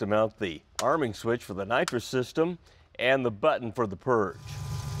place to mount the arming switch for the nitrous system and the button for the purge.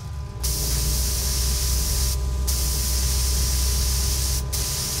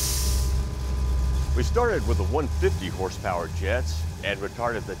 We started with the 150 horsepower jets and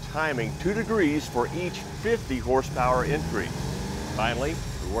retarded the timing 2 degrees for each 50 horsepower increase. Finally,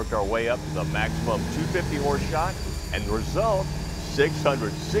 we worked our way up to the maximum 250 horse shot, and the result,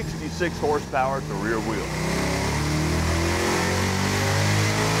 666 horsepower at the rear wheel.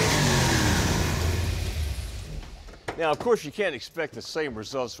 Now, of course, you can't expect the same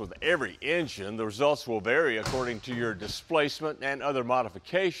results with every engine. The results will vary according to your displacement and other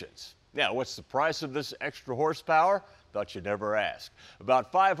modifications. Now, what's the price of this extra horsepower? Thought you'd never ask.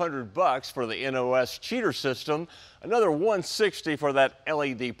 About $500 for the NOS cheater system, another $160 for that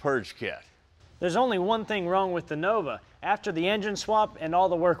LED purge kit. There's only one thing wrong with the Nova. After the engine swap and all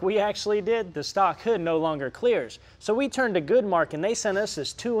the work we actually did, the stock hood no longer clears. So we turned to Goodmark and they sent us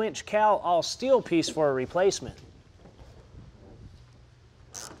this 2-inch cal all steel piece for a replacement.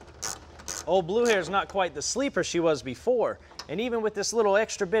 Old Blue Hair's not quite the sleeper she was before. And even with this little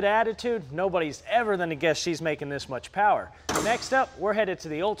extra bit of attitude, nobody's ever gonna guess she's making this much power. Next up, we're headed to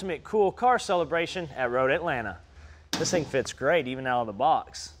the ultimate cool car celebration at Road Atlanta. This thing fits great even out of the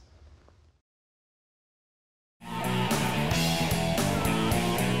box.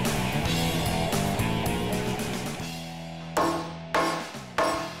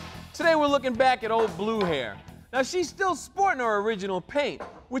 Today we're looking back at old Blue Hair. Now she's still sporting her original paint,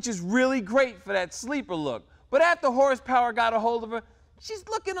 which is really great for that sleeper look. But after horsepower got a hold of her, she's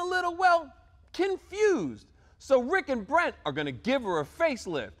looking a little, well, confused. So Rick and Brent are gonna give her a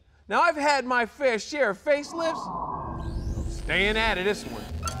facelift. Now I've had my fair share of facelifts. Staying out of this one.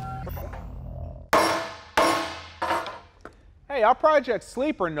 Hey, our Project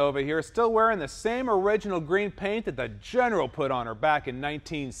Sleeper Nova here is still wearing the same original green paint that the General put on her back in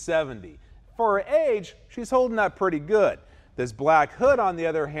 1970. For her age, she's holding up pretty good. This black hood, on the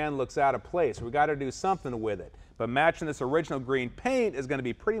other hand, looks out of place. We got to do something with it. But matching this original green paint is going to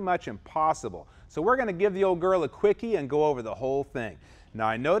be pretty much impossible. So we're going to give the old girl a quickie and go over the whole thing. Now,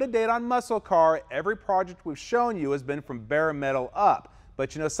 I know to date on Muscle Car, every project we've shown you has been from bare metal up.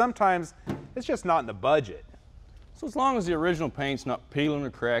 But you know, sometimes it's just not in the budget. So as long as the original paint's not peeling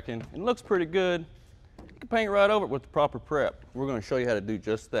or cracking and looks pretty good, you can paint right over it with the proper prep. We're going to show you how to do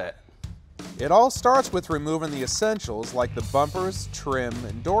just that. It all starts with removing the essentials like the bumpers, trim,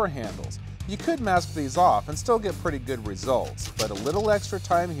 and door handles. You could mask these off and still get pretty good results, but a little extra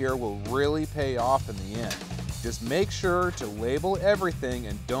time here will really pay off in the end. Just make sure to label everything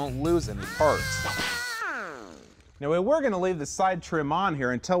and don't lose any parts. Now we're going to leave the side trim on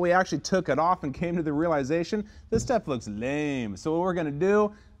here until we actually took it off and came to the realization this stuff looks lame. So what we're going to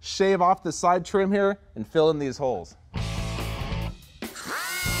do, shave off the side trim here and fill in these holes.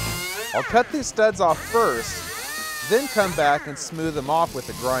 I'll cut these studs off first, then come back and smooth them off with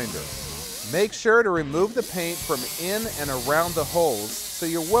the grinder. Make sure to remove the paint from in and around the holes so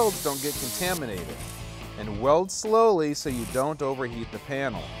your welds don't get contaminated. And weld slowly so you don't overheat the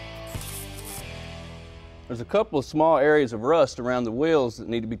panel. There's a couple of small areas of rust around the wheels that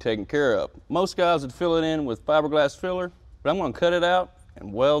need to be taken care of. Most guys would fill it in with fiberglass filler, but I'm going to cut it out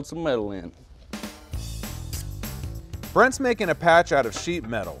and weld some metal in. Brent's making a patch out of sheet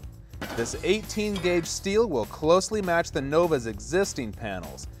metal. This 18-gauge steel will closely match the Nova's existing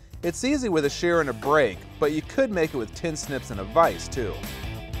panels. It's easy with a shear and a brake, but you could make it with tin snips and a vise too.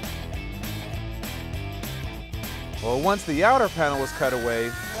 Well, once the outer panel was cut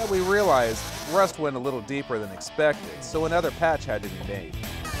away, we realized rust went a little deeper than expected, so another patch had to be made.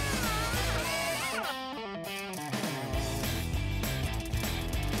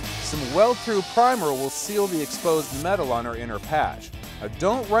 Some weld-through primer will seal the exposed metal on our inner patch. Now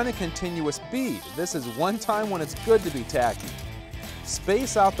don't run a continuous bead. This is one time when it's good to be tacky.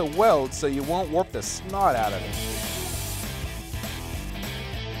 Space out the weld so you won't warp the snot out of it.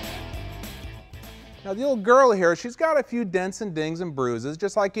 Now the old girl here, she's got a few dents and dings and bruises,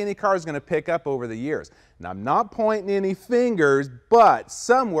 just like any car is going to pick up over the years. Now I'm not pointing any fingers, but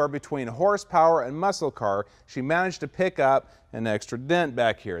somewhere between horsepower and muscle car, she managed to pick up an extra dent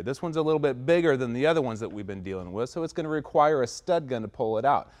back here. This one's a little bit bigger than the other ones that we've been dealing with, so it's going to require a stud gun to pull it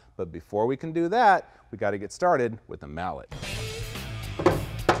out. But before we can do that, we got to get started with a mallet.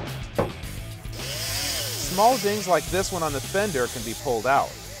 Small dings like this one on the fender can be pulled out.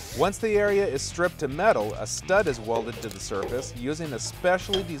 Once the area is stripped to metal, a stud is welded to the surface using a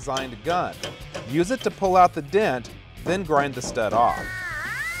specially designed gun. Use it to pull out the dent, then grind the stud off.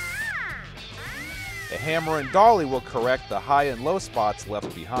 A hammer and dolly will correct the high and low spots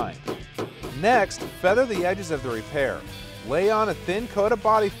left behind. Next, feather the edges of the repair. Lay on a thin coat of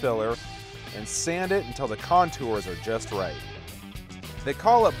body filler and sand it until the contours are just right. They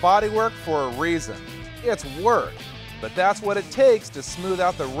call it bodywork for a reason. It's work, but that's what it takes to smooth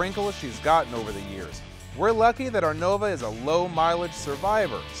out the wrinkles she's gotten over the years. We're lucky that our Nova is a low mileage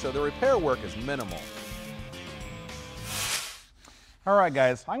survivor, so the repair work is minimal. All right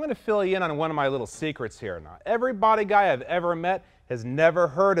guys, I'm going to fill you in on one of my little secrets here. Now, every body guy I've ever met has never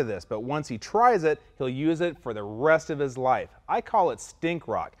heard of this, but once he tries it, he'll use it for the rest of his life. I call it stink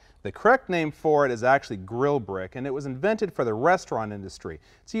rock. The correct name for it is actually grill brick, and it was invented for the restaurant industry.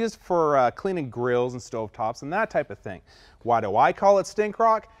 It's used for cleaning grills and stovetops and that type of thing. Why do I call it stink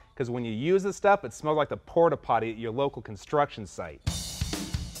rock? Because when you use this stuff, it smells like the porta potty at your local construction site.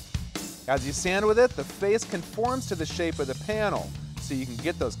 As you sand with it, the face conforms to the shape of the panel, so you can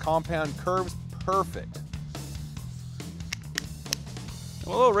get those compound curves perfect.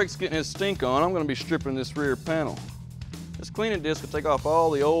 Well, Rick's getting his stink on. I'm going to be stripping this rear panel. This cleaning disc will take off all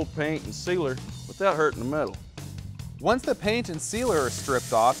the old paint and sealer without hurting the metal. Once the paint and sealer are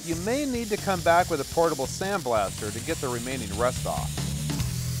stripped off, you may need to come back with a portable sandblaster to get the remaining rust off.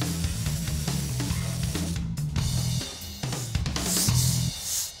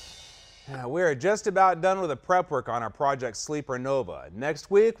 Now, we're just about done with the prep work on our Project Sleeper Nova. Next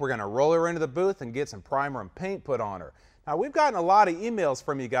week, we're going to roll her into the booth and get some primer and paint put on her. Now, we've gotten a lot of emails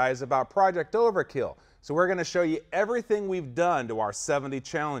from you guys about Project Overkill, so we're going to show you everything we've done to our 70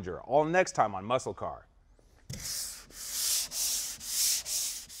 Challenger, all next time on Muscle Car.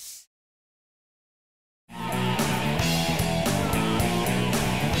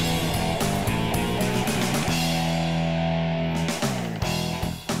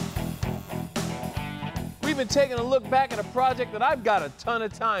 We've been taking a look back at a project that I've got a ton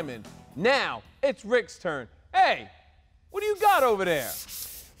of time in. Now, it's Rick's turn. Hey, what do you got over there?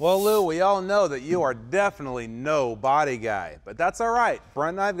 Well, Lou, we all know that you are definitely no body guy, but that's all right.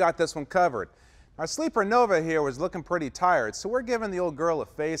 Brent and I've got this one covered. Our Sleeper Nova here was looking pretty tired, so we're giving the old girl a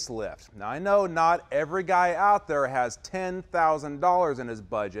facelift. Now, I know not every guy out there has $10,000 in his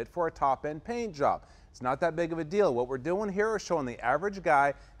budget for a top-end paint job. It's not that big of a deal. What we're doing here is showing the average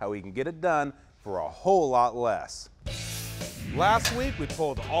guy how he can get it done for a whole lot less. Last week, we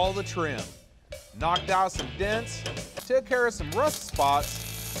pulled all the trim, knocked out some dents, took care of some rust spots,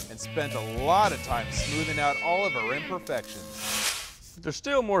 and spent a lot of time smoothing out all of our imperfections. There's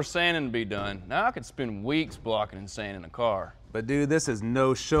still more sanding to be done. Now I could spend weeks blocking and sanding a car. But dude, this is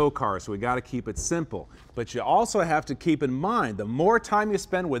no show car, so we got to keep it simple. But you also have to keep in mind, the more time you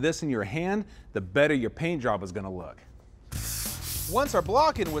spend with this in your hand, the better your paint job is going to look. Once our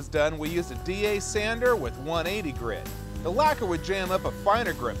blocking was done, we used a DA sander with 180 grit. The lacquer would jam up a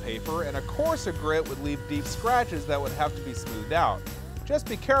finer grit paper, and a coarser grit would leave deep scratches that would have to be smoothed out. Just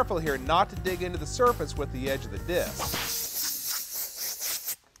be careful here not to dig into the surface with the edge of the disc.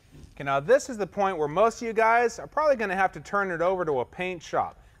 Okay, now this is the point where most of you guys are probably going to have to turn it over to a paint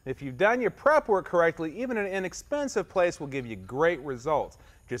shop. If you've done your prep work correctly, even an inexpensive place will give you great results.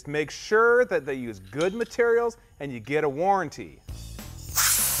 Just make sure that they use good materials and you get a warranty.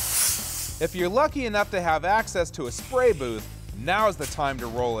 If you're lucky enough to have access to a spray booth, now's the time to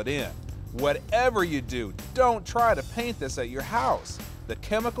roll it in. Whatever you do, don't try to paint this at your house. The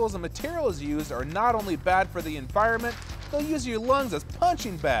chemicals and materials used are not only bad for the environment, they'll use your lungs as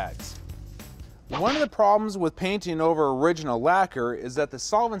punching bags. One of the problems with painting over original lacquer is that the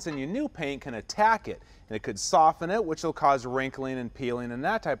solvents in your new paint can attack it, and it could soften it, which will cause wrinkling and peeling and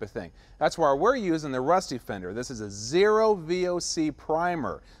that type of thing. That's why we're using the Rusty Fender. This is a 0 VOC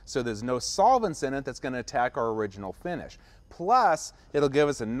primer, so there's no solvents in it that's going to attack our original finish. Plus, it'll give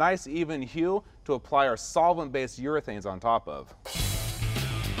us a nice even hue to apply our solvent-based urethanes on top of.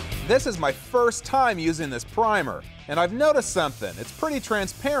 This is my first time using this primer, and I've noticed something. It's pretty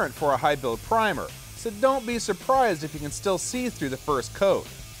transparent for a high-build primer, so don't be surprised if you can still see through the first coat.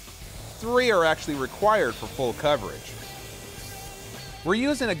 3 are actually required for full coverage. We're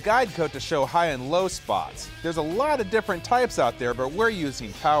using a guide coat to show high and low spots. There's a lot of different types out there, but we're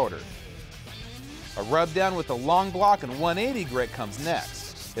using powder. A rub down with a long block and 180 grit comes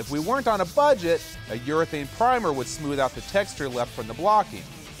next. If we weren't on a budget, a urethane primer would smooth out the texture left from the blocking.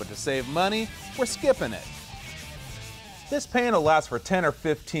 But to save money, we're skipping it. This paint will last for 10 or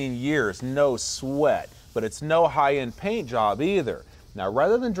 15 years, no sweat, but it's no high-end paint job either. Now,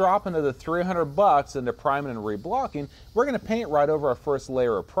 rather than dropping to the $300 into priming and reblocking, we're going to paint right over our first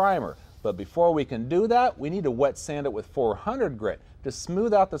layer of primer. But before we can do that, we need to wet sand it with 400 grit to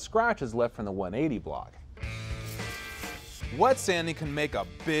smooth out the scratches left from the 180 block. Wet sanding can make a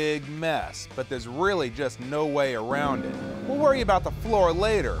big mess, but there's really just no way around it. We'll worry about the floor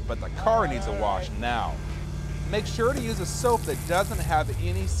later, but the car needs a wash now. Make sure to use a soap that doesn't have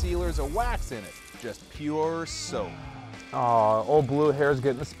any sealers or wax in it, just pure soap. Aw, old Blue Hair's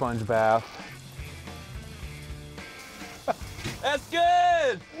getting a sponge bath. That's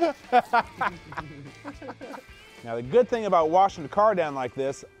good! Now, the good thing about washing the car down like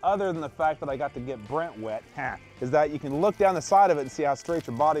this, other than the fact that I got to get Brent wet, is that you can look down the side of it and see how straight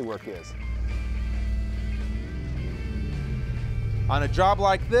your bodywork is. On a job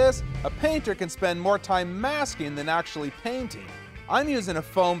like this, a painter can spend more time masking than actually painting. I'm using a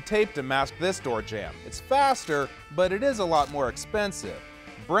foam tape to mask this door jamb. It's faster, but it is a lot more expensive.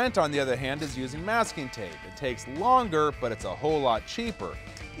 Brent, on the other hand, is using masking tape. It takes longer, but it's a whole lot cheaper.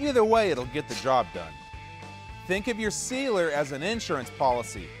 Either way, it'll get the job done. Think of your sealer as an insurance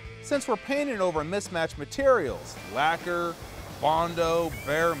policy. Since we're painting over mismatched materials, lacquer, Bondo,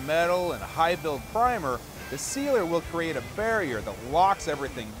 bare metal, and high-build primer, the sealer will create a barrier that locks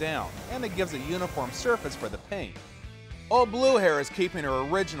everything down, and it gives a uniform surface for the paint. Old Blue Hair is keeping her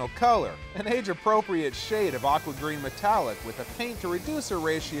original color, an age-appropriate shade of aqua green metallic with a paint-to-reducer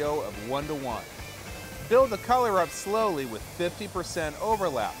ratio of 1:1. Build the color up slowly with 50%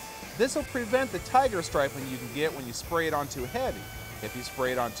 overlap. This will prevent the tiger striping you can get when you spray it on too heavy. If you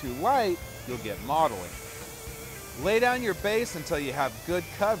spray it on too light, you'll get mottling. Lay down your base until you have good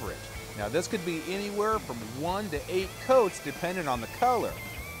coverage. Now, this could be anywhere from 1 to 8 coats depending on the color.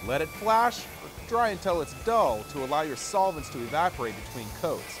 Let it flash or dry until it's dull to allow your solvents to evaporate between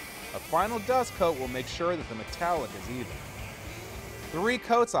coats. A final dust coat will make sure that the metallic is even. 3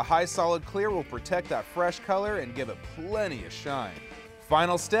 coats of high solid clear will protect that fresh color and give it plenty of shine.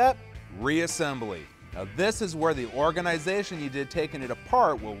 Final step, reassembly. Now, this is where the organization you did taking it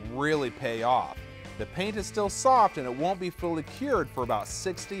apart will really pay off. The paint is still soft and it won't be fully cured for about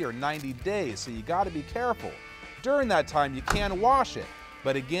 60 or 90 days, so you gotta be careful. During that time, you can wash it.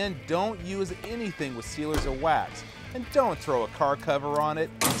 But again, don't use anything with sealers or wax. And don't throw a car cover on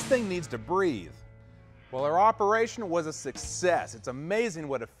it. This thing needs to breathe. Well, our operation was a success. It's amazing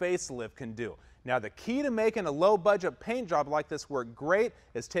what a facelift can do. Now, the key to making a low-budget paint job like this work great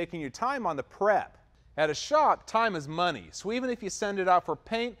is taking your time on the prep. At a shop, time is money. So even if you send it out for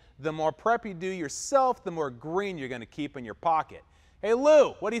paint, the more prep you do yourself, the more green you're going to keep in your pocket. Hey,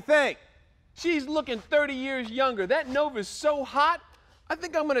 Lou, what do you think? She's looking 30 years younger. That Nova's so hot, I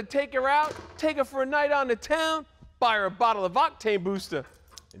think I'm gonna take her out, take her for a night on the town, buy her a bottle of Octane Booster,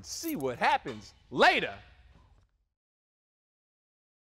 and see what happens later.